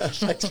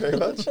 Thanks very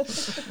much.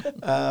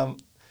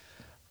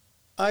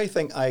 I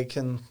think I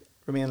can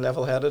remain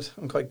level-headed.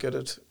 I'm quite good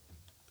at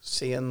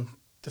seeing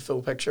the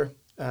full picture.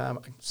 I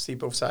can see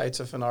both sides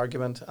of an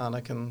argument, and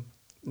I can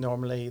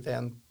normally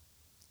then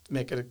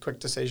make a quick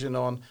decision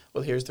on,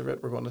 well, here's the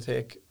route we're going to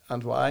take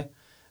and why.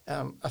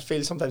 I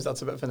feel sometimes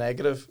that's a bit of a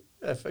negative.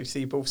 If I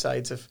see both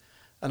sides of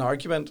an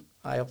argument,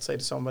 I'll say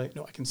to somebody,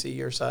 no, I can see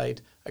your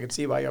side. I can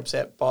see why you're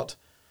upset, but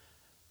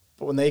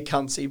when they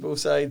can't see both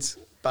sides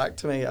back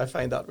to me, I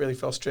find that really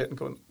frustrating,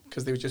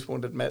 because they just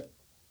won't admit,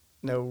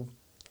 no,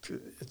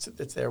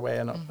 it's their way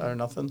or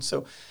nothing.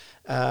 So,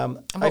 and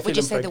what would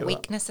you say the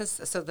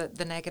weaknesses? So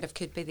the negative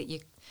could be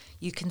that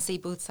you can see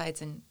both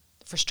sides, and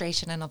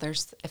frustration in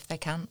others if they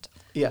can't.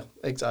 Yeah,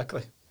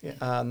 exactly. Yeah,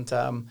 and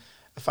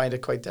I find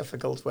it quite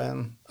difficult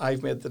when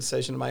I've made the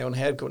decision in my own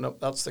head, going, "Up,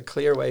 that's the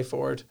clear way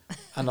forward,"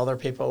 and other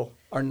people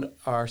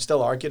are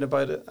still arguing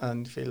about it,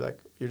 and feel like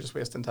you're just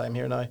wasting time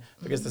here now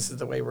because this is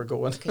the way we're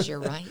going. Because you're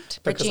right.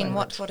 Bridgene,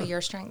 what are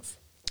your strengths?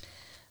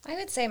 I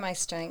would say my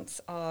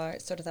strengths are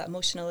sort of that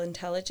emotional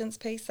intelligence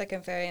piece. Like,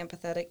 I'm very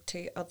empathetic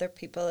to other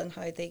people and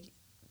how they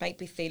might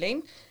be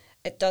feeling.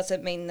 It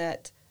doesn't mean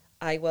that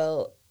I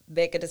will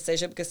make a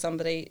decision because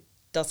somebody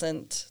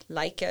doesn't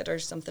like it or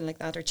something like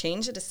that, or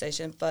change a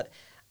decision, but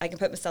I can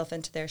put myself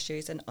into their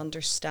shoes and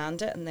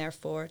understand it, and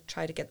therefore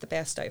try to get the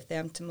best out of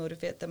them to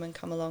motivate them and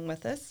come along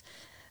with us.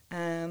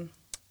 In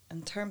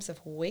terms of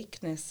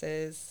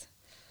weaknesses,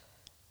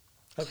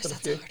 I've got a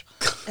few.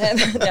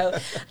 no,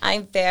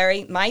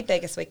 my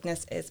biggest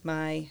weakness is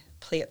my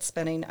plate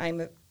spinning.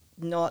 I'm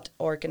not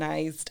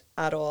organised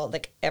at all.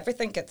 Like,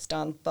 everything gets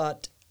done,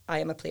 but I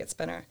am a plate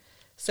spinner.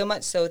 So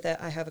much so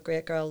that I have a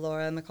great girl,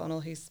 Laura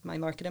McConnell, who's my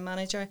marketing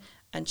manager,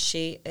 and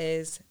she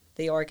is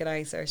the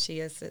organiser.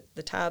 She is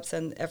the tabs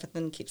and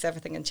everything, keeps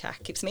everything in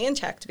check, keeps me in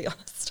check, to be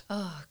honest.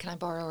 Oh, can I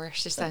borrow her?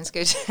 She sounds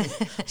good.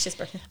 She's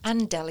brilliant.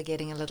 And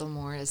delegating a little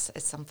more is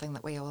something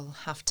that we all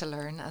have to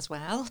learn as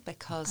well,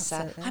 because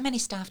how many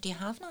staff do you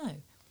have now?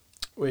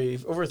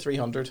 We've over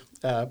 300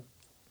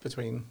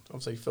 between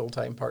obviously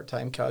full-time,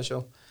 part-time,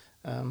 casual.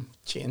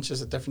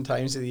 Changes at different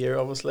times of the year,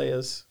 obviously,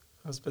 as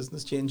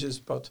business changes,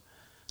 but...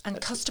 And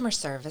customer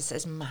service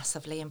is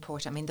massively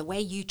important. I mean, the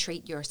way you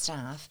treat your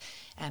staff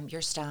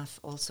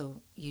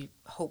also, you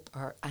hope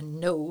and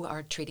know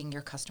are treating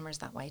your customers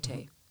that way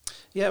too.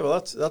 Yeah, well,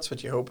 that's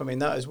what you hope. I mean,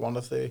 that is one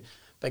of the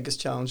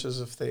biggest challenges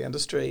of the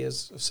industry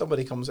is if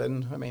somebody comes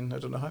in, I mean, I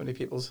don't know how many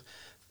people's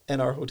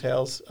in our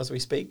hotels as we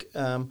speak,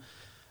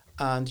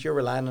 and you're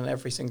relying on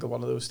every single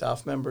one of those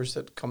staff members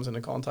that comes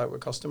into contact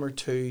with a customer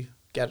to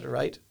get it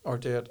right or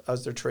do it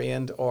as they're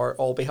trained or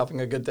all be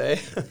having a good day.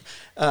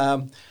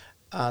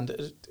 And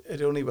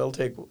it only will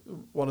take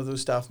one of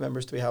those staff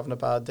members to be having a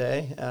bad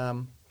day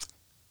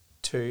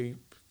to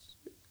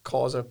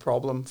cause a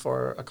problem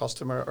for a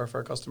customer or for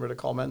a customer to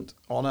comment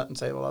on it and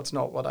say, well, that's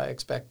not what I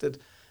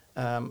expected.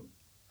 And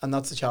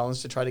that's the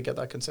challenge, to try to get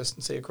that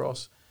consistency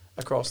across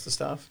the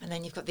staff. And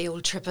then you've got the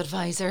old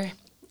TripAdvisor.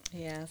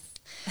 Yes.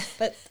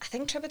 But I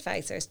think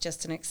TripAdvisor is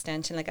just an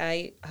extension. Like,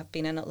 I have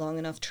been in it long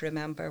enough to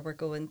remember we're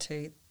going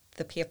to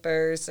the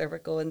papers or we're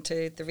going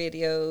to the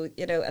radio,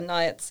 and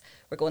now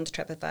we're going to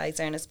TripAdvisor,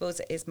 and I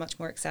suppose it is much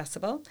more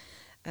accessible.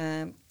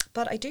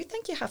 But I do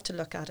think you have to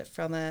look at it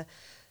from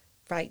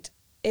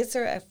is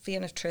there a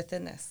vein of truth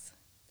in this?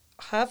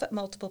 Have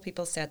multiple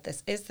people said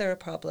this? Is there a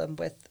problem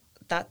with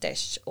that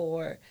dish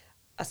or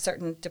a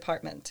certain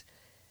department?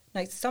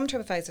 Now, some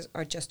TripAdvisors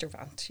are just a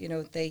rant.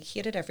 They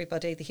hated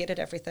everybody, they hated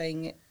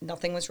everything,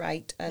 nothing was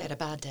right. And they had a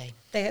bad day.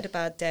 They had a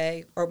bad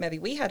day, or maybe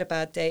we had a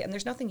bad day, and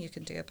there's nothing you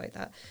can do about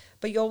that.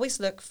 But you always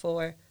look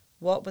for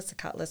what was the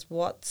catalyst,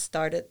 what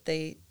started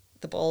the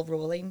ball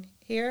rolling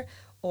here,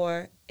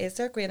 or is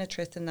there a grain of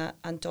truth in that,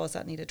 and does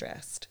that need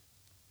addressed?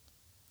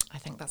 I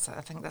think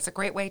that's a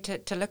great way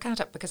to look at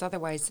it, because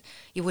otherwise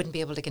you wouldn't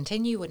be able to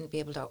continue,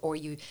 or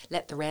you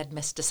let the red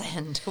mist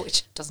descend,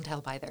 which doesn't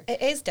help either.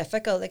 It is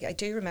difficult. Like, I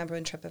do remember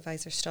when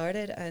TripAdvisor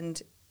started,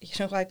 and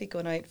I'd be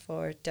going out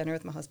for dinner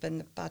with my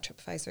husband, a bad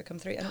TripAdvisor would come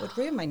through, and it would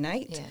ruin my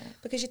night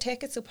because you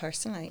take it so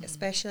personally,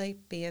 especially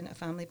being a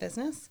family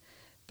business.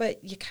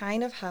 But you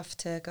kind of have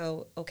to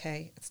go,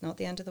 okay, it's not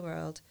the end of the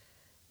world.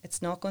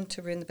 It's not going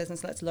to ruin the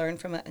business. Let's learn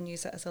from it and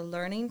use it as a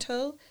learning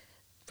tool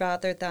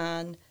rather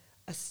than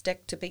a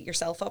stick to beat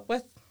yourself up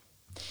with.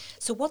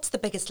 So what's the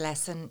biggest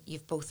lesson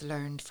you've both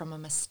learned from a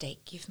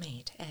mistake you've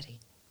made, Eddie?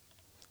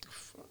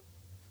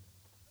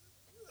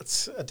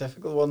 It's a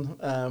difficult one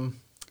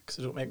because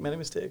I don't make many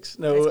mistakes.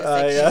 No, you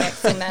make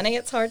so many,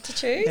 it's hard to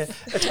choose. Yeah.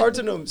 It's hard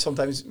to know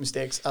sometimes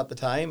mistakes at the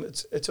time.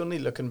 It's only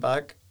looking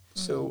back.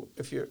 So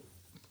if you're,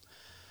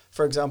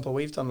 for example,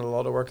 we've done a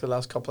lot of work the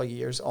last couple of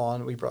years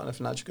we brought in a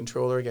financial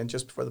controller again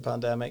just before the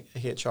pandemic, a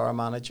HR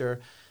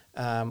manager.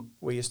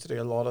 We used to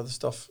do a lot of the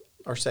stuff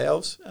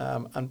ourselves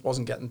and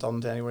wasn't getting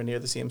done to anywhere near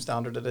the same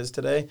standard it is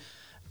today.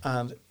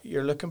 And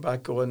you're looking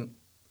back going,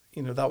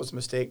 that was a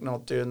mistake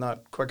not doing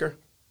that quicker.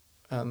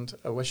 And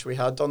I wish we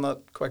had done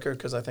that quicker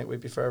because I think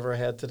we'd be further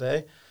ahead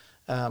today.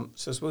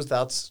 So I suppose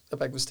that's a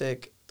big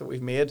mistake that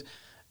we've made.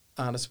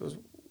 And I suppose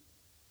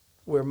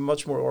we're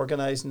much more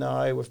organised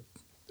now with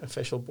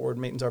official board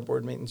meetings. Our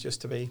board meetings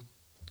used to be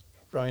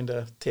round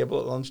a table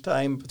at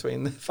lunchtime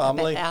between the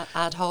family. A bit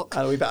ad hoc.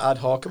 And a wee bit ad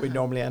hoc, and we'd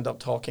normally end up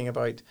talking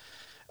about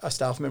a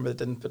staff member that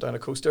didn't put down a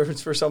coaster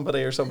for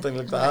somebody or something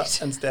like that,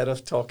 right, instead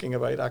of talking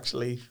about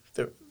actually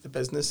the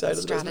business side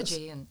of the business.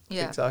 Strategy. And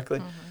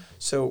exactly.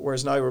 So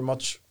whereas now we're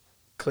much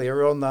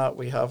clearer on that.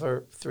 We have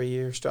our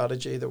 3-year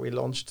strategy that we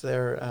launched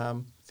there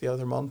the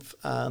other month,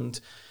 and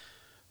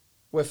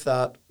with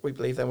that we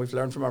believe then we've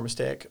learned from our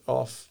mistake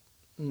of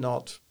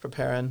not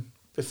preparing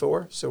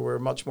before, so we're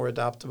much more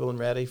adaptable and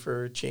ready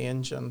for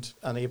change and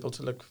able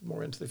to look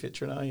more into the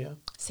future now.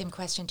 Same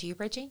question to you,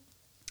 Bridgie.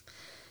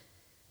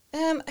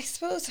 I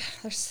suppose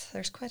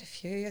there's quite a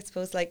few. I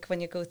suppose, like,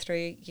 when you go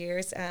through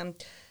years,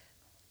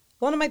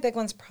 one of my big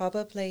ones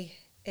probably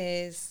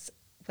is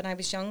when I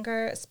was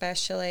younger,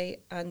 especially,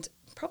 and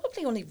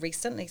probably only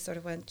recently sort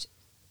of went,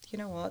 you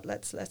know what,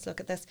 let's look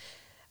at this.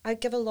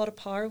 I'd give a lot of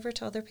power over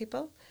to other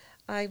people.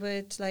 I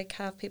would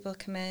have people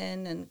come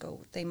in and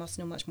go, they must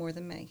know much more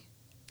than me.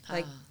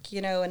 And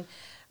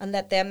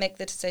let them make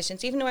the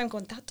decisions, even though I'm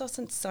going, that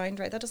doesn't sound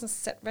right, that doesn't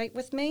sit right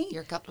with me.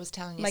 Your gut was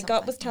telling you My something.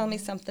 gut was telling me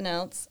something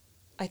else.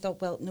 I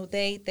thought, well, no,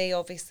 they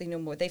obviously know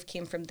more. They've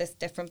came from this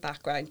different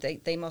background.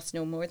 They must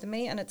know more than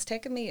me. And it's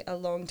taken me a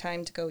long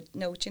time to go,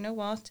 no, do you know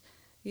what?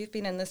 You've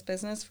been in this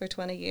business for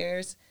 20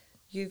 years.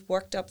 You've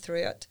worked up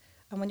through it.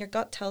 And when your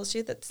gut tells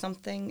you that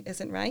something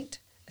isn't right,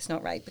 it's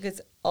not right. Because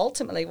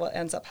ultimately what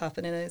ends up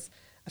happening is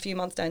a few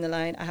months down the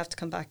line, I have to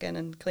come back in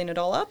and clean it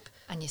all up.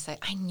 And you say,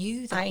 I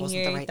knew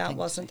that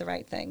wasn't the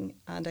right thing.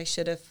 And I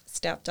should have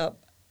stepped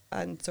up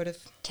and sort of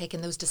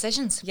taking those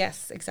decisions.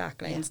 Yes,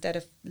 exactly. Instead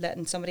of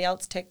letting somebody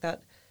else take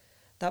that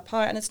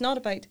part. And it's not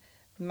about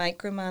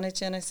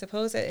micromanaging, I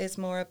suppose. It is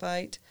more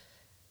about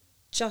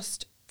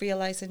just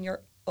realising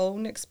your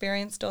own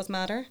experience does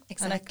matter.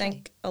 Exactly. And I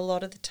think a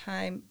lot of the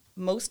time,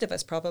 most of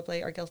us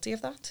probably are guilty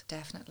of that.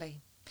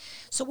 Definitely.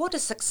 So what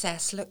does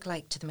success look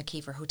like to the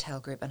McKeever Hotel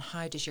Group, and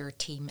how does your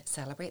team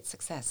celebrate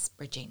success,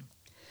 Bridgene?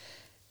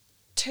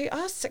 To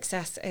us,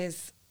 success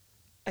is,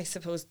 I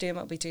suppose, doing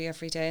what we do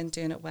every day and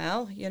doing it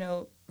well. You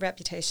know,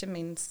 reputation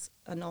means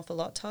an awful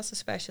lot to us,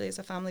 especially as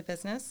a family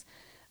business.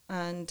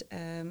 And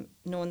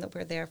knowing that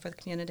we're there for the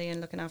community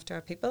and looking after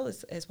our people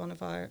is one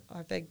of our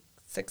big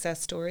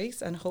success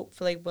stories, and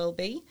hopefully will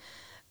be.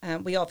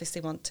 We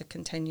obviously want to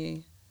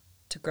continue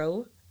to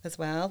grow as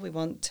well. We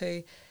want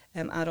to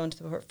add on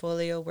to the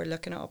portfolio. We're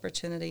looking at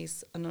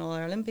opportunities on an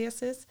all-Ireland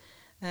basis.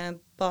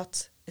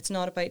 But it's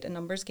not about a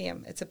numbers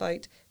game. It's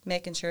about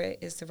making sure it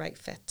is the right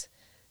fit,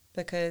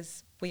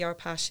 because we are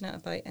passionate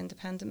about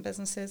independent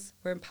businesses.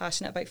 We're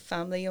passionate about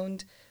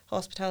family-owned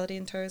hospitality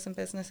and tourism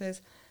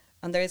businesses.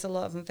 And there is a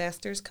lot of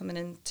investors coming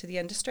into the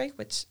industry,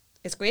 which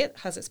is great,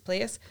 has its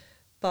place.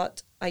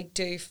 But I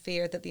do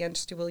fear that the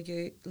industry will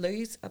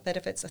lose a bit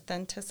of its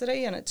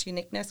authenticity and its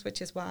uniqueness,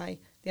 which is why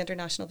the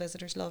international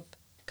visitors love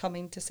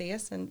coming to see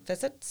us and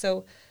visit.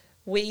 So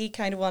we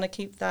kind of want to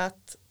keep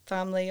that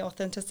family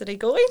authenticity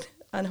going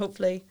and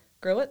hopefully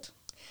grow it.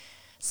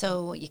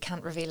 So you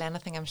can't reveal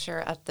anything, I'm sure,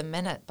 at the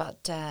minute,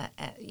 but,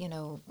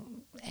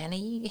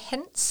 any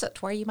hints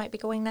at where you might be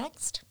going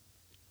next?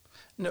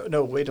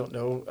 No, we don't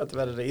know at the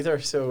minute either.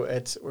 So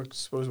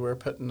suppose we're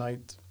putting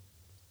out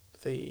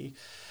the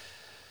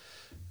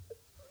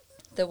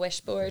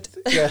wishboard.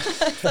 Yeah.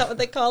 Is that what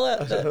they call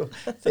it? I don't know.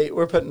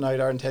 We're putting out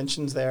our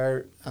intentions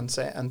there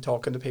and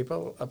talking to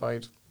people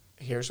about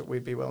here's what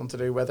we'd be willing to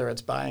do, whether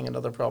it's buying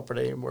another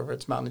property, whether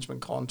it's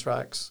management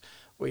contracts.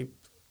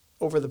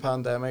 Over the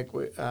pandemic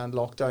and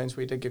lockdowns,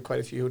 we did get quite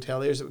a few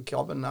hoteliers that would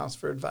come and ask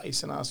for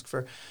advice and ask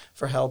for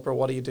help, or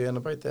what are you doing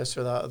about this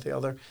or that or the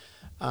other.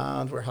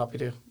 And we're happy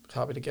to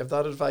give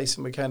that advice.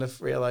 And we kind of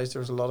realised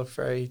there was a lot of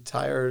very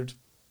tired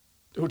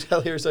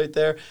hoteliers out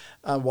there,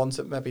 and ones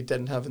that maybe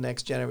didn't have the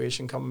next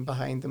generation coming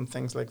behind them,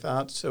 things like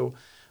that. So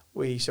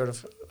we sort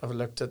of have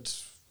looked at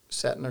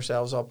setting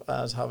ourselves up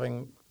as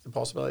having the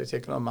possibility of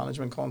taking on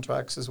management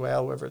contracts as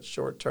well, whether it's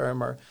short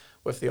term or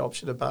with the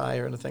option to buy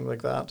or anything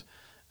like that.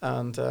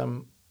 And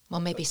well,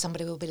 maybe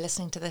somebody will be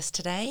listening to this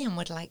today and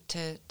would like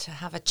to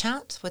have a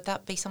chat. Would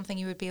that be something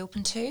you would be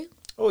open to?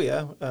 Oh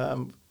yeah,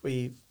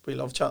 we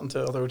love chatting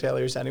to other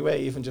hoteliers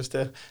anyway, even just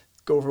to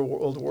go over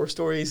old war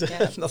stories.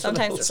 Yeah.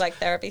 Sometimes it's like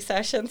therapy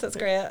sessions. It's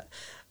great.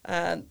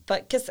 But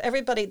because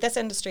this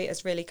industry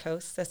is really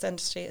close. This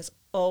industry has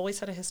always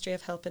had a history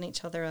of helping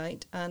each other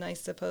out, and I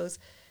suppose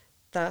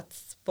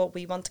that's what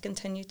we want to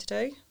continue to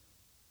do.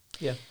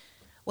 Yeah.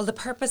 Well, the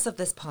purpose of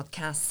this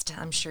podcast,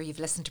 I'm sure you've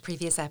listened to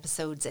previous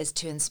episodes, is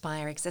to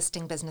inspire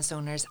existing business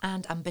owners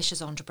and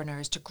ambitious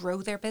entrepreneurs to grow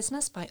their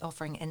business by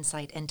offering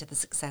insight into the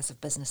success of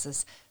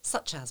businesses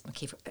such as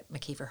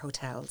McKeever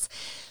Hotels.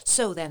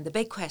 So then, the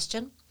big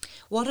question,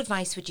 what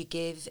advice would you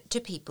give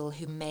to people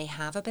who may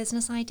have a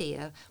business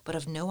idea but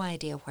have no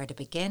idea where to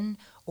begin,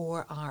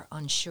 or are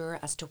unsure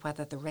as to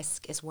whether the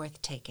risk is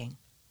worth taking?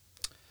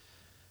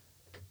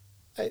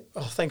 I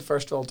think,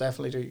 first of all,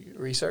 definitely do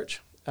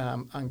research.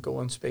 And go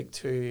and speak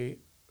to,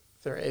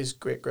 there is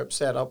great groups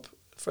set up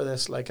for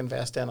this, like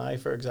Invest NI,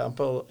 for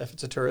example. If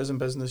it's a tourism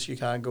business, you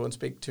can go and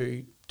speak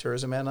to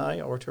Tourism NI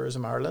or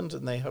Tourism Ireland,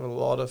 and they have a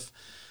lot of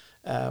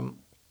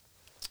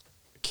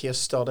case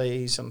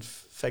studies and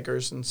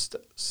figures and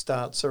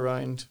stats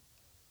around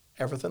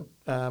everything.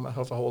 I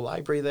have a whole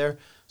library there,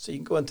 so you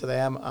can go into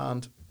them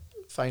and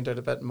find out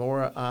a bit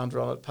more and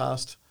run it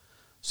past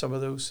some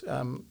of those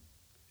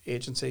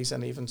agencies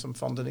and even some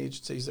funding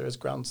agencies. There is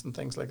grants and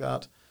things like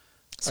that.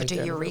 So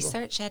do your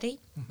research, Eddie.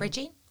 Mm-hmm.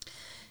 Bridgene?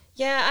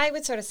 Yeah, I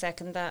would sort of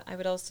second that. I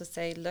would also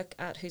say look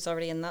at who's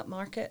already in that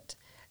market.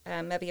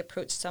 Maybe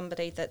approach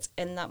somebody that's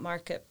in that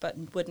market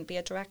but wouldn't be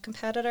a direct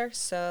competitor.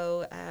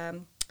 So,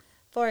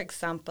 for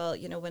example,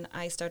 when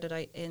I started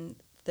out in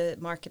the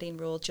marketing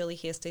role, Julie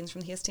Hastings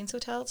from the Hastings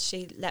Hotels,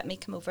 she let me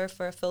come over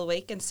for a full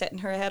week and sit in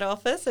her head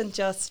office and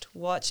just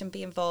watch and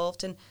be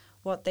involved in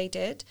what they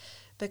did,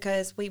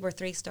 because we were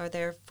 3-star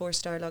there,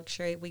 4-star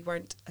luxury. We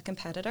weren't a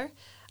competitor.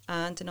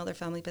 And another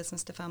family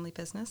business to family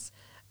business.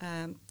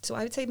 So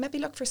I would say maybe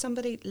look for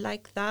somebody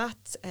like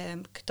that.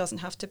 Doesn't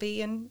have to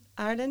be in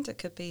Ireland. It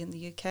could be in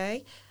the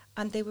UK.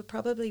 And they would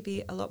probably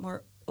be a lot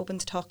more open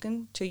to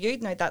talking to you.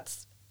 Now,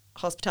 that's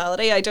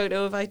hospitality. I don't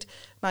know about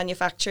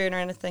manufacturing or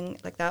anything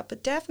like that.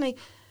 But definitely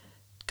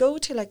go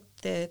to like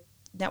the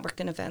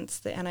networking events,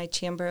 the NI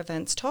Chamber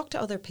events. Talk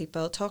to other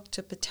people. Talk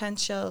to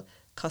potential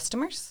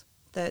customers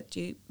that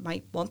you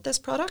might want this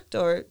product,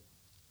 or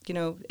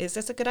is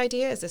this a good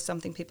idea? Is this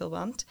something people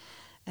want?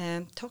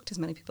 Talk to as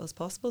many people as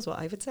possible is what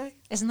I would say.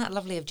 Isn't that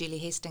lovely of Julie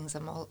Hastings?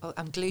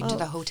 I'm glued to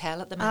the hotel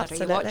at the minute.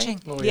 Absolutely. Are you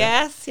watching? Oh,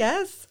 yeah.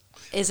 Yes.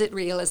 Is it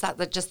real? Is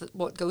that just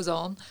what goes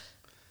on?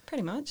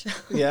 Pretty much.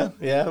 yeah.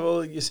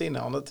 Well, you see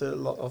now that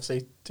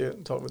obviously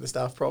talk about the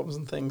staff problems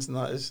and things, and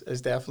that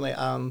is definitely,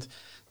 and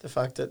the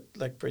fact that,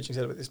 like Bridgene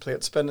said about this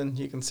plate spinning,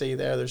 you can see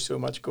there's so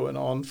much going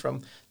on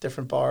from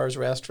different bars,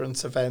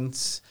 restaurants,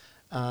 events,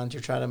 and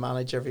you're trying to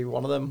manage every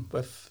one of them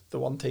with the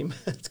one team.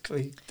 It's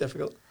going to be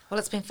difficult. Well,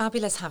 it's been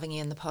fabulous having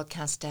you in the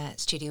podcast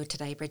studio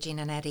today, Bridgene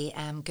and Eddie.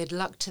 Good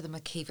luck to the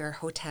McKeever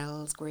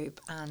Hotels Group,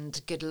 and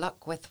good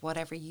luck with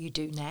whatever you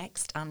do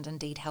next, and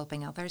indeed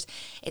helping others.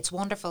 It's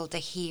wonderful to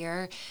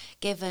hear,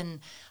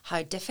 given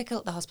how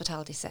difficult the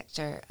hospitality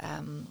sector,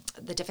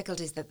 the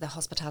difficulties that the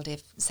hospitality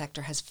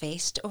sector has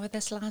faced over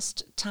this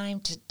last time,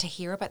 to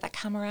hear about that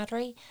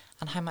camaraderie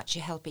and how much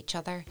you help each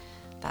other.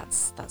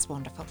 That's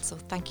wonderful. So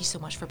thank you so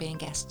much for being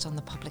guests on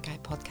the Public Eye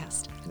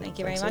podcast. Thank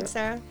you very much,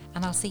 Sarah.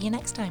 And I'll see you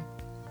next time.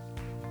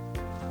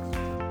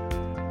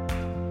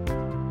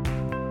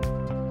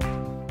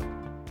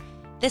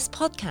 This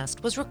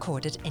podcast was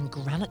recorded in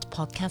Granite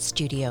Podcast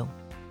Studio.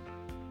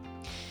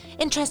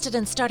 Interested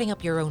in starting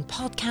up your own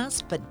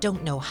podcast but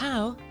don't know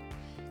how?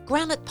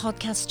 Granite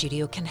Podcast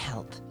Studio can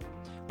help.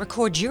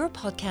 Record your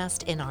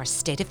podcast in our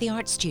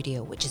state-of-the-art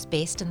studio, which is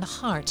based in the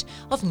heart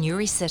of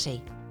Newry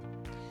City.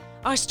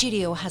 Our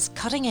studio has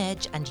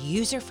cutting-edge and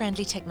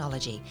user-friendly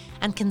technology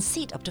and can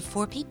seat up to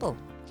 4 people.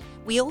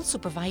 We also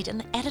provide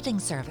an editing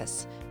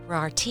service for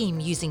our team,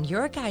 using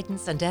your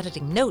guidance and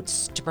editing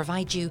notes to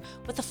provide you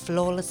with a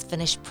flawless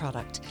finished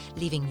product,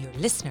 leaving your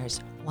listeners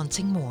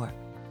wanting more.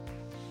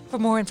 For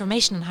more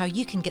information on how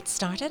you can get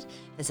started,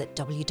 visit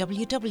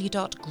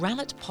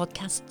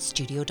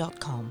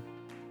www.granitepodcaststudio.com.